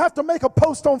don't even have to make a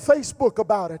post on Facebook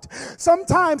about it.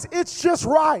 Sometimes it's just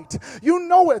right. You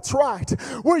know it's right.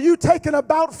 Where you take an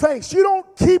about face. You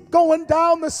don't keep going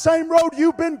down the same road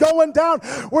you've been going down.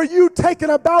 Where you take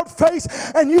an about face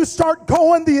and you start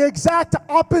going the exact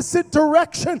opposite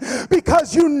direction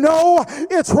because you know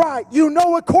it's right. You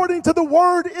know according to the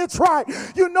Word it's right.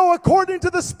 You know according to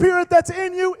the Spirit that's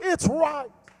in you, it's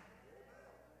right.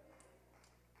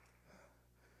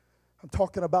 I'm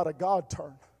talking about a God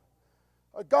turn.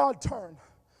 A God turn.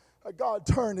 A God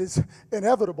turn is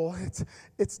inevitable.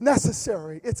 It's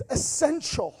necessary. It's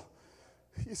essential.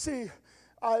 You see,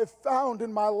 I have found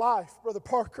in my life, Brother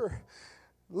Parker,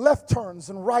 left turns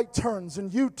and right turns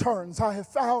and U-turns. I have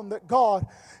found that God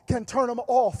can turn them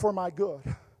all for my good.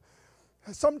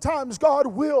 Sometimes God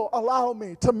will allow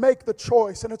me to make the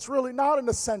choice, and it's really not an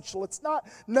essential. It's not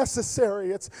necessary.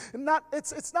 It's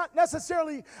not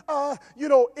necessarily,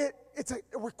 it's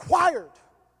required,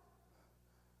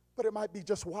 but it might be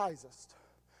just wisest.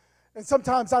 And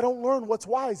sometimes I don't learn what's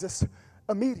wisest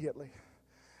immediately,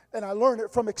 and I learn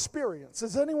it from experience.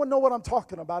 Does anyone know what I'm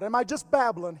talking about? Am I just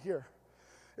babbling here?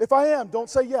 If I am, don't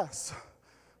say yes.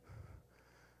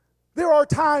 There are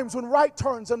times when right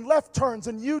turns and left turns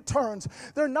and U-turns,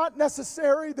 they're not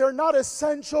necessary, they're not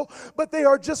essential, but they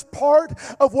are just part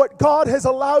of what God has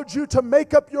allowed you to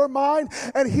make up your mind,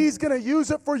 and He's going to use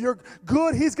it for your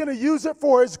good. He's going to use it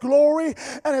for His glory,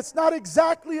 and it's not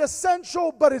exactly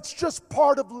essential, but it's just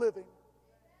part of living.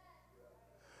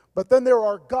 But then there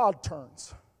are God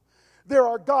turns. there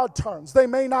are God turns. They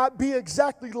may not be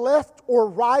exactly left or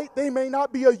right. They may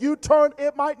not be a U-turn.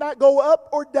 It might not go up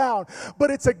or down.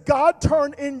 But it's a God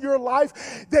turn in your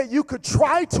life that you could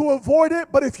try to avoid it.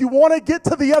 But if you want to get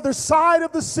to the other side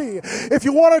of the sea, if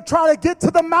you want to try to get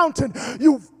to the mountain,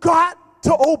 you've got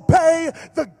to obey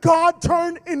the God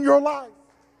turn in your life.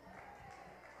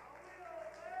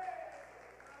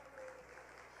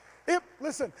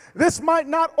 Listen, this might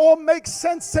not all make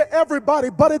sense to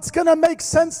everybody, but it's going to make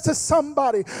sense to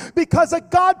somebody, because a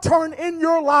God turn in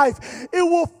your life, it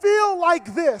will feel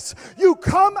like this. You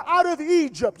come out of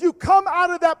Egypt. You come out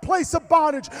of that place of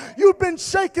bondage. You've been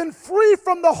shaken free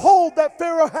from the hold that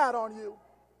Pharaoh had on you.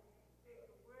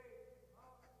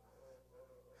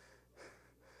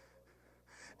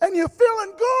 And you're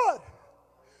feeling good,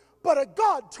 but a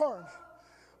God turn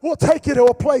will take you to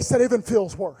a place that even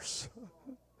feels worse.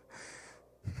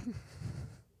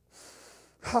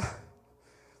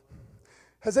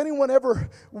 Has anyone ever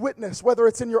witnessed, whether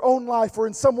it's in your own life or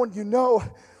in someone you know,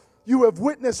 you have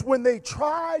witnessed when they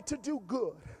try to do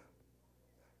good,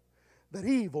 that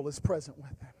evil is present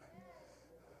with them?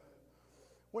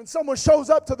 When someone shows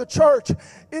up to the church,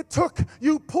 it took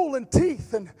you pulling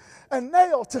teeth and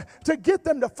nail to get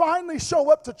them to finally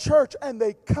show up to church, and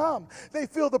they come. They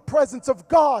feel the presence of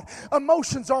God.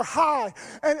 Emotions are high,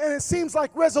 and it seems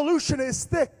like resolution is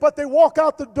thick, but they walk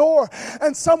out the door,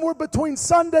 and somewhere between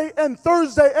Sunday and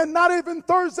Thursday, and not even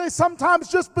Thursday, sometimes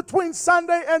just between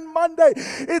Sunday and Monday,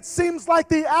 it seems like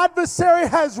the adversary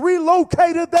has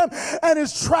relocated them and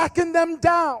is tracking them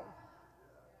down.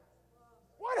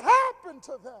 What happened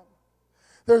to them?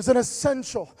 There's an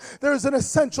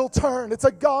essential turn. It's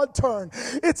a God turn.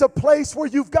 It's a place where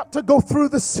you've got to go through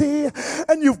the sea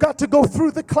and you've got to go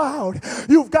through the cloud.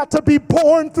 You've got to be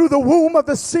born through the womb of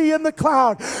the sea and the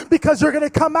cloud, because you're going to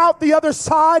come out the other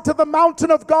side to the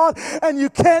mountain of God, and you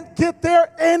can't get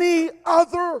there any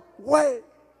other way.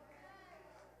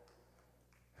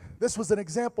 This was an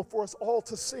example for us all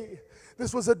to see.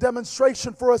 This was a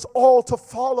demonstration for us all to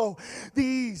follow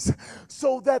these,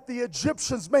 so that the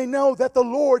Egyptians may know that the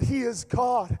Lord, He is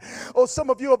God. Oh, some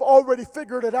of you have already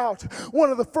figured it out. One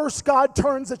of the first God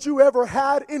turns that you ever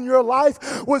had in your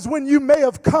life was when you may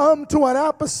have come to an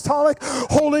apostolic,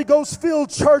 Holy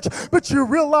Ghost-filled church, but you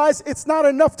realize it's not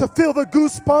enough to feel the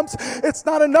goosebumps. It's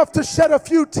not enough to shed a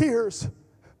few tears.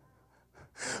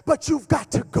 But you've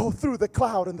got to go through the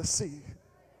cloud and the sea.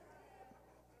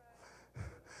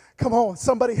 Come on,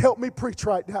 somebody help me preach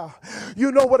right now.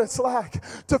 You know what it's like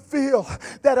to feel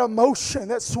that emotion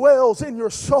that swells in your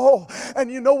soul.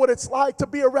 And you know what it's like to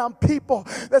be around people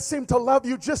that seem to love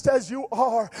you just as you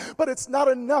are. But it's not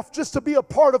enough just to be a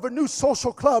part of a new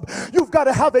social club. You've got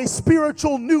to have a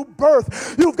spiritual new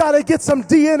birth. You've got to get some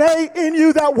DNA in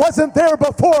you that wasn't there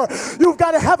before. You've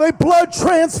got to have a blood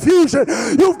transfusion.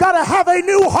 You've got to have a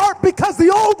new heart, because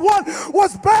the old one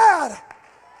was bad.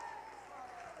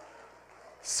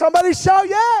 Somebody shout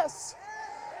yes.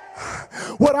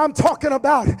 What I'm talking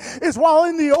about is, while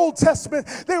in the Old Testament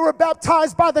they were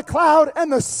baptized by the cloud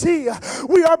and the sea,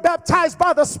 we are baptized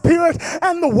by the Spirit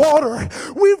and the water.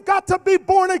 We've got to be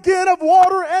born again of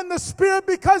water and the Spirit,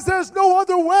 because there's no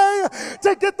other way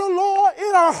to get the law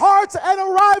in our hearts and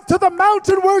arrive to the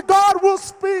mountain where God will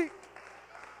speak.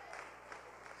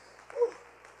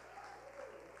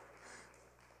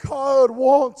 God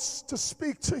wants to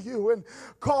speak to you, and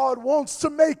God wants to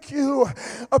make you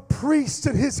a priest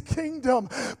in His kingdom,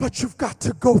 but you've got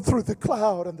to go through the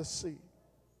cloud and the sea.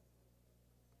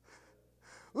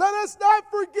 Let us not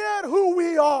forget who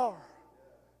we are.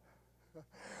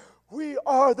 We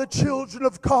are the children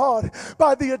of God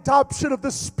by the adoption of the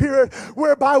Spirit,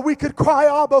 whereby we could cry,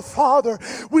 Abba, Father.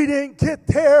 We didn't get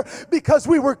there because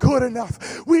we were good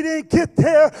enough. We didn't get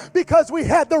there because we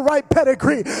had the right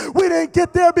pedigree. We didn't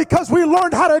get there because we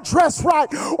learned how to dress right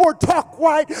or talk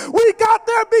right. We got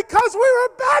there because we were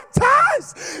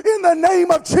baptized in the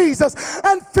name of Jesus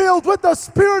and filled with the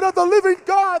Spirit of the living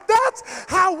God. That's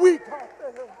how we got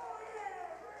there.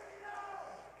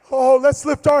 Oh, let's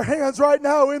lift our hands right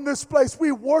now in this place.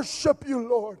 We worship you,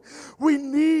 Lord. We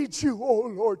need you,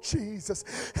 oh Lord Jesus.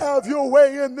 Have your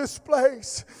way in this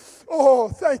place. Oh,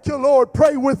 thank you, Lord.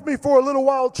 Pray with me for a little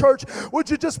while, church. Would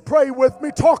you just pray with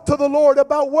me? Talk to the Lord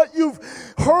about what you've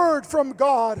heard from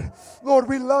God. Lord,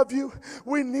 we love you.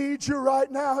 We need you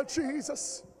right now,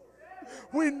 Jesus.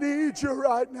 We need you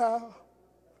right now.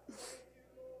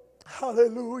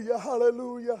 Hallelujah,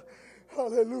 hallelujah,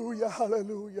 hallelujah,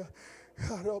 hallelujah.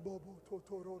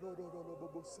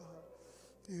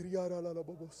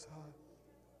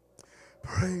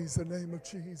 Praise the name of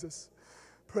Jesus.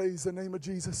 Praise the name of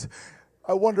Jesus.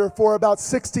 I wonder if for about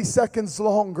 60 seconds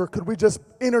longer, could we just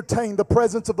entertain the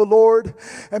presence of the Lord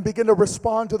and begin to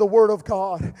respond to the Word of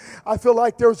God? I feel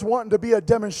like there's wanting to be a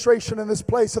demonstration in this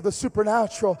place of the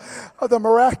supernatural, of the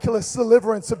miraculous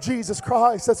deliverance of Jesus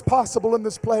Christ that's possible in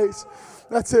this place.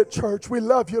 That's it, church. We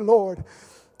love you, Lord.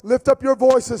 Lift up your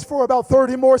voices for about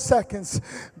 30 more seconds.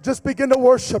 Just begin to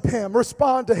worship Him.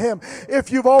 Respond to Him.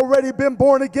 If you've already been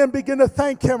born again, begin to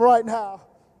thank Him right now.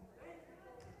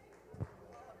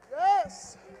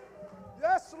 Yes.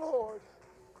 Yes, Lord.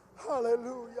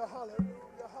 Hallelujah,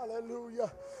 hallelujah,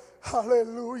 hallelujah.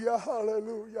 Hallelujah,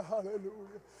 hallelujah,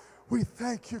 hallelujah. We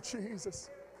thank you, Jesus.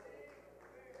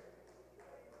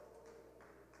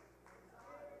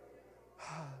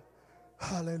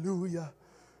 Hallelujah.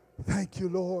 Thank you,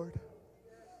 Lord.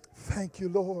 Thank you,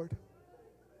 Lord.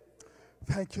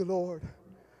 Thank you, Lord.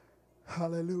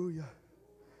 Hallelujah.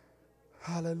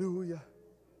 Hallelujah.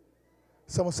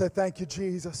 Someone say, thank you,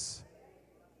 Jesus.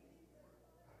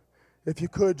 If you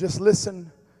could, just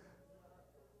listen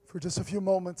for just a few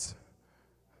moments.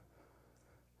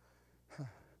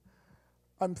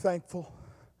 I'm thankful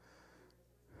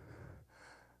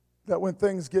that when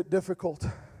things get difficult,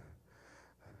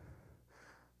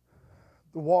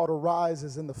 the water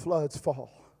rises and the floods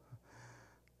fall.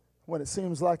 When it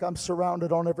seems like I'm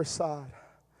surrounded on every side,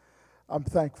 I'm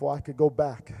thankful I could go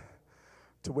back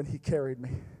to when He carried me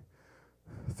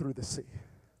through the sea.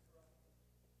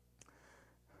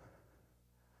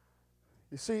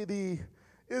 You see, the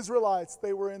Israelites,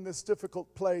 they were in this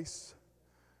difficult place.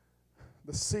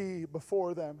 The sea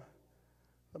before them,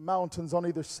 the mountains on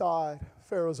either side,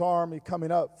 Pharaoh's army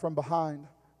coming up from behind.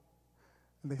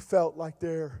 And they felt like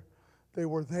they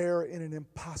were there in an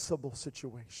impossible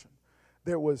situation.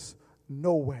 There was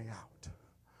no way out.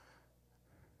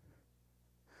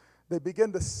 They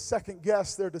begin to second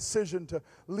guess their decision to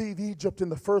leave Egypt in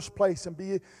the first place and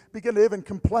begin to even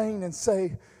complain and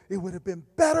say, it would have been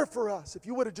better for us if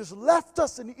you would have just left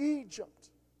us in Egypt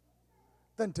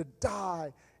than to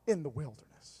die in the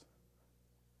wilderness.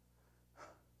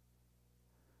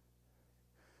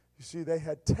 You see, they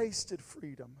had tasted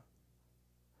freedom,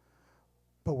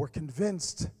 but were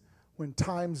convinced when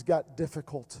times got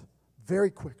difficult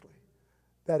very quickly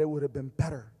that it would have been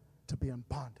better to be in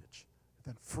bondage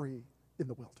than free in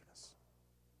the wilderness.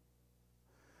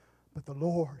 But the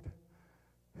Lord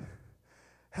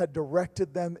had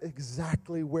directed them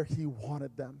exactly where He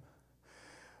wanted them.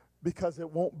 Because it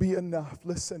won't be enough,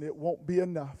 listen, it won't be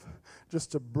enough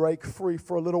just to break free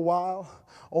for a little while,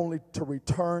 only to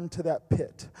return to that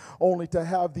pit, only to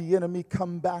have the enemy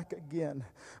come back again.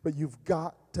 But you've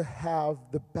got to have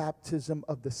the baptism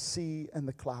of the sea and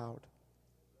the cloud.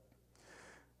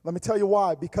 Let me tell you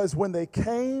why. Because when they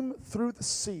came through the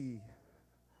sea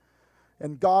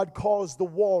and God caused the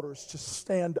waters to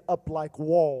stand up like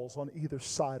walls on either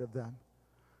side of them.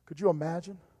 Could you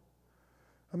imagine?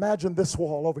 Imagine this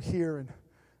wall over here and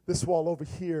this wall over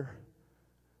here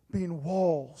being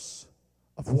walls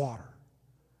of water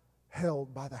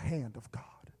held by the hand of God.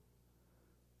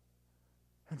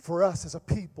 And for us as a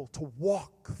people to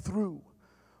walk through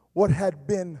what had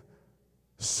been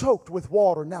soaked with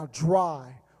water, now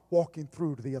dry, walking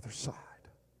through to the other side.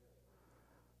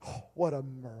 Oh, what a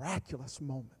miraculous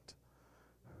moment.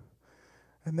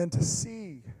 And then to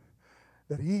see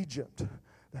that Egypt,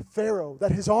 that Pharaoh,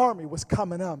 that his army was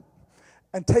coming up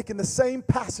and taking the same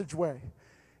passageway.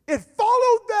 It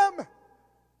followed them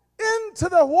into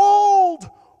the walled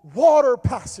water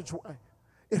passageway.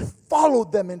 It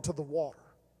followed them into the water.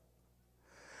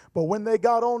 But when they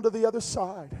got onto the other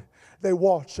side, they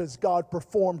watched as God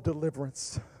performed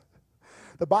deliverance.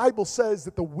 The Bible says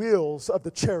that the wheels of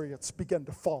the chariots began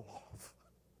to fall off.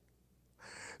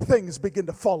 Things began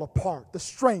to fall apart. The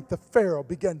strength of Pharaoh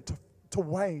began to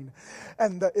wane.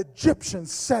 And the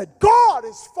Egyptians said, God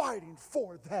is fighting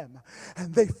for them.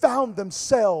 And they found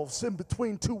themselves in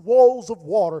between two walls of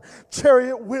water,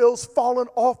 chariot wheels falling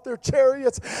off their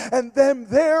chariots, and them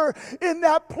there in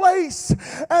that place.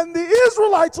 And the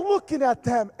Israelites looking at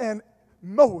them, and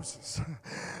Moses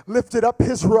lifted up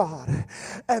his rod,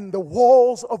 and the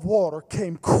walls of water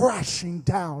came crashing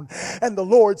down. And the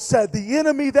Lord said, the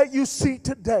enemy that you see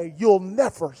today, you'll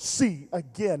never see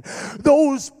again.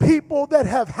 Those people that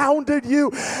have hounded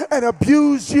you and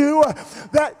abused you,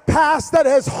 that past that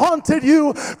has haunted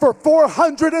you for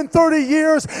 430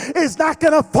 years is not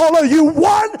going to follow you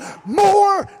one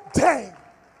more day.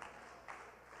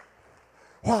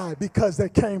 Why? Because they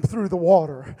came through the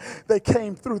water. They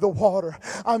came through the water.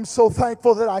 I'm so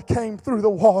thankful that I came through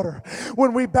the water.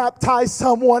 When we baptize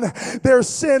someone, their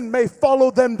sin may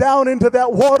follow them down into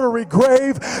that watery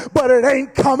grave, but it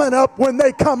ain't coming up when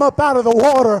they come up out of the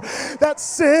water. that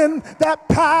sin, that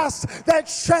past, that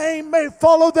shame may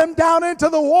follow them down into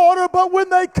the water, but when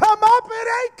they come up, it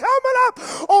ain't coming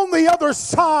up on the other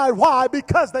side. Why?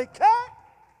 Because they came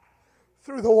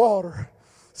through the water.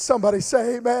 Somebody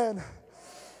say amen.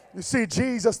 You see,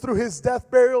 Jesus, through his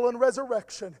death, burial, and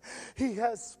resurrection, he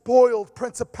has spoiled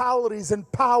principalities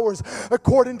and powers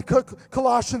according to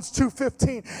Colossians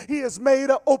 2:15. He has made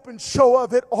an open show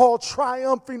of it all,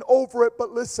 triumphing over it.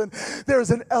 But listen,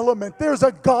 there's an element, there's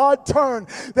a God turn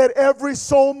that every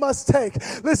soul must take.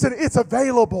 Listen, it's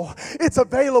available. It's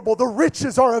available. The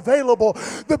riches are available.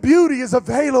 The beauty is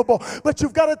available. But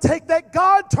you've got to take that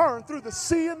God turn through the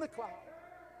sea and the cloud.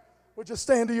 Would you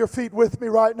stand to your feet with me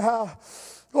right now?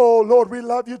 Oh, Lord, we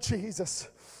love you, Jesus.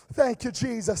 Thank you,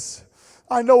 Jesus.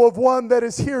 I know of one that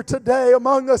is here today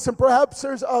among us, and perhaps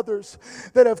there's others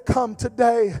that have come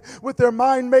today with their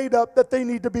mind made up that they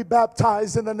need to be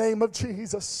baptized in the name of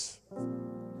Jesus.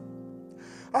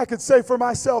 I could say for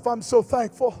myself, I'm so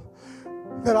thankful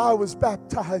that I was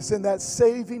baptized in that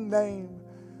saving name.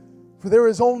 For there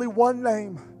is only one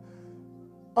name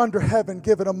under heaven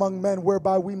given among men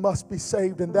whereby we must be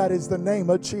saved, and that is the name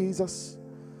of Jesus.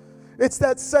 It's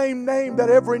that same name that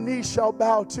every knee shall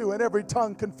bow to and every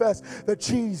tongue confess that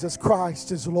Jesus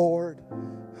Christ is Lord.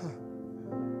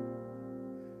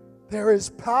 There is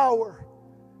power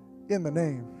in the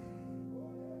name.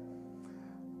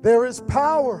 There is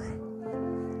power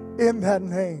in that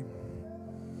name.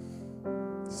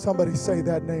 Somebody say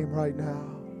that name right now.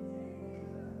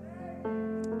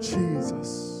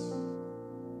 Jesus.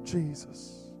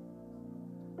 Jesus.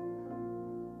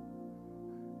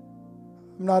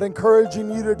 I'm not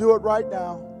encouraging you to do it right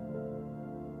now,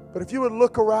 but if you would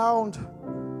look around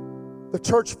the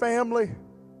church family,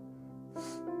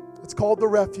 it's called the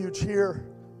Refuge here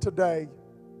today,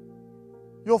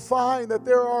 you'll find that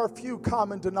there are a few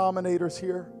common denominators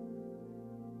here.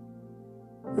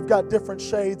 We've got different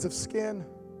shades of skin.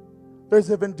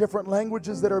 There's even different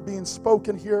languages that are being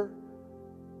spoken here.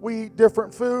 We eat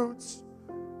different foods.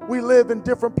 We live in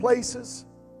different places.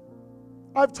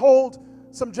 I've told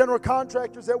some general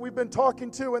contractors that we've been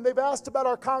talking to, and they've asked about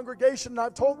our congregation, and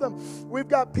I've told them we've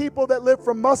got people that live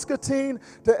from Muscatine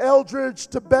to Eldridge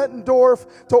to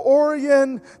Bettendorf to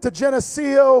Orion to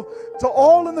Geneseo to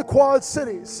all in the Quad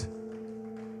Cities.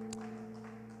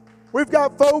 We've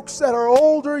got folks that are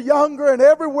older, younger, and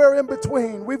everywhere in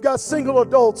between. We've got single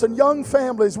adults and young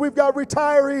families. We've got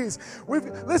retirees.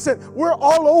 Listen, we're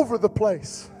all over the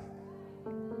place.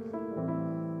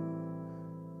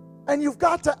 And you've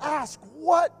got to ask,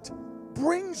 what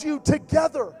brings you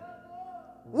together?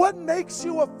 What makes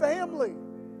you a family?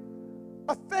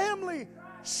 A family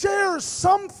shares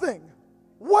something.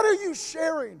 What are you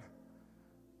sharing?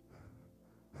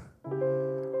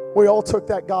 We all took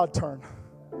that God turn.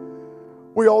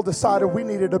 We all decided we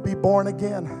needed to be born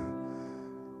again.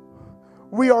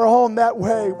 We are on that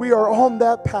way. We are on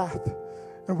that path.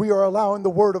 And we are allowing the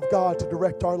Word of God to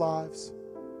direct our lives.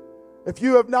 If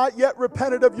you have not yet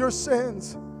repented of your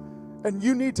sins and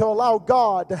you need to allow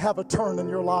God to have a turn in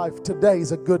your life, today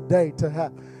is a good day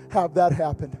to have that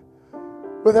happen.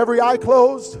 With every eye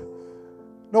closed,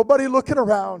 nobody looking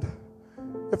around.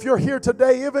 If you're here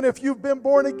today, even if you've been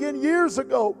born again years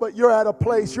ago, but you're at a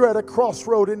place, you're at a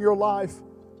crossroad in your life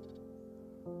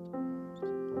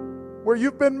where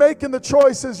you've been making the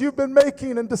choices you've been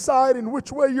making and deciding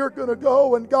which way you're going to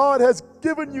go, and God has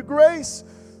given you grace.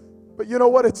 But you know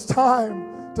what? It's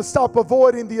time to stop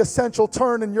avoiding the essential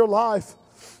turn in your life.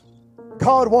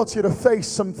 God wants you to face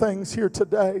some things here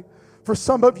today. For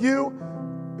some of you,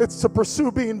 it's to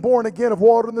pursue being born again of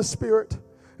water and the Spirit.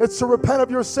 It's to repent of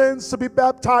your sins, to be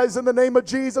baptized in the name of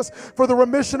Jesus for the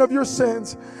remission of your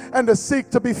sins, and to seek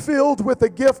to be filled with the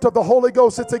gift of the Holy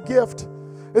Ghost. It's a gift.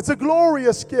 It's a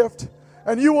glorious gift.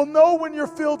 And you will know when you're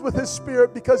filled with His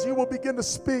Spirit, because you will begin to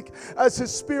speak as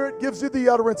His Spirit gives you the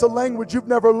utterance, a language you've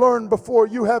never learned before,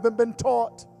 you haven't been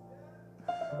taught.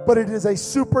 But it is a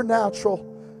supernatural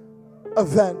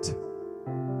event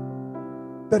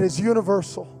that is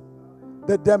universal,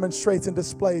 that demonstrates and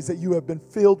displays that you have been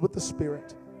filled with the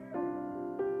Spirit.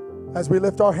 As we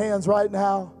lift our hands right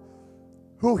now,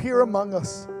 who here among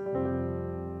us,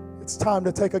 it's time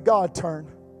to take a God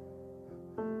turn.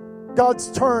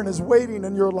 God's turn is waiting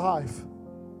in your life.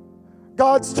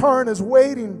 God's turn is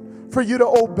waiting for you to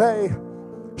obey.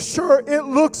 Sure, it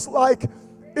looks like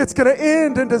it's going to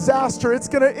end in disaster. It's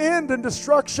going to end in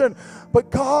destruction.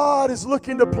 But God is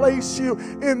looking to place you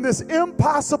in this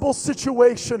impossible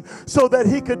situation so that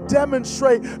He could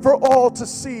demonstrate for all to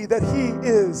see that He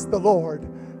is the Lord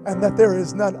and that there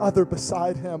is none other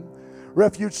beside Him.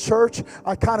 Refuge Church,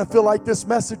 I kind of feel like this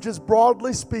message is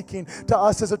broadly speaking to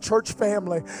us as a church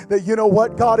family that, you know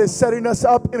what, God is setting us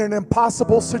up in an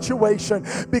impossible situation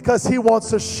because He wants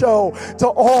to show to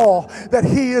all that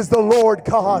He is the Lord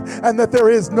God and that there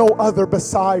is no other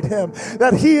beside Him,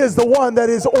 that He is the one that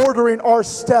is ordering our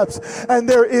steps and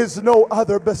there is no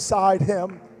other beside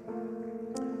Him.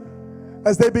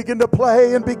 As they begin to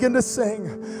play and begin to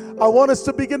sing, I want us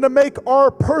to begin to make our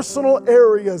personal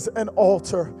areas an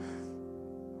altar.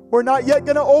 We're not yet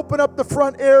going to open up the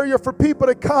front area for people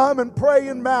to come and pray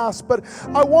in Mass, but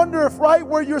I wonder if right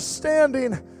where you're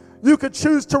standing, you could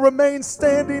choose to remain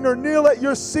standing or kneel at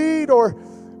your seat, or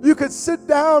you could sit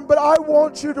down, but I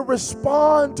want you to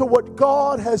respond to what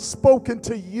God has spoken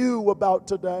to you about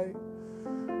today.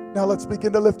 Now let's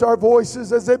begin to lift our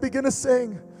voices as they begin to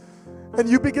sing, and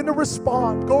you begin to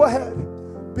respond. Go ahead.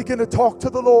 Begin to talk to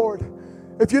the Lord.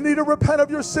 If you need to repent of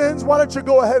your sins, why don't you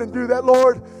go ahead and do that?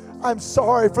 Lord, I'm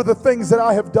sorry for the things that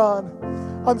I have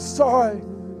done. I'm sorry.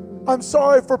 I'm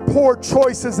sorry for poor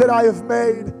choices that I have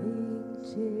made.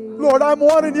 Lord, I'm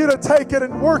wanting you to take it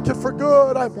and work it for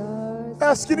good. I'm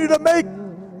asking you to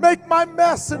make my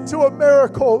mess into a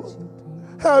miracle.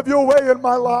 Have your way in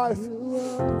my life.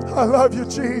 I love you,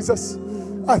 Jesus.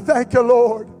 I thank you,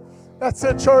 Lord. That's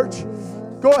it, church.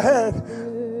 Go ahead.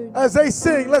 As they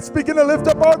sing, let's begin to lift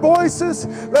up our voices.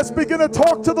 Let's begin to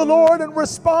talk to the Lord and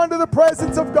respond to the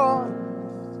presence of God.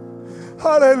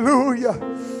 Hallelujah.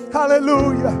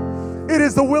 Hallelujah. It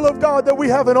is the will of God that we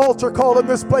have an altar call in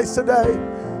this place today.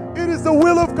 It is the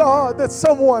will of God that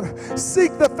someone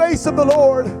seek the face of the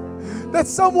Lord, that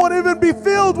someone even be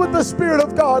filled with the Spirit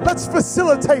of God. Let's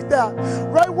facilitate that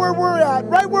right where we're at,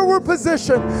 right where we're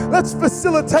positioned. Let's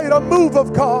facilitate a move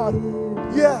of God.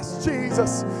 Yes,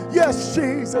 Jesus. Yes,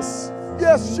 Jesus.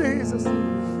 Yes, Jesus.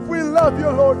 We love you,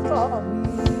 Lord God.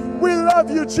 We love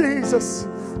you, Jesus.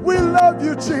 We love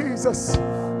you, Jesus.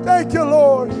 Thank you,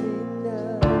 Lord.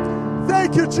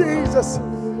 Thank you, Jesus.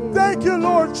 Thank you,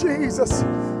 Lord Jesus.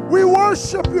 We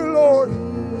worship you, Lord.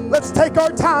 Let's take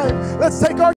our time. Let's take our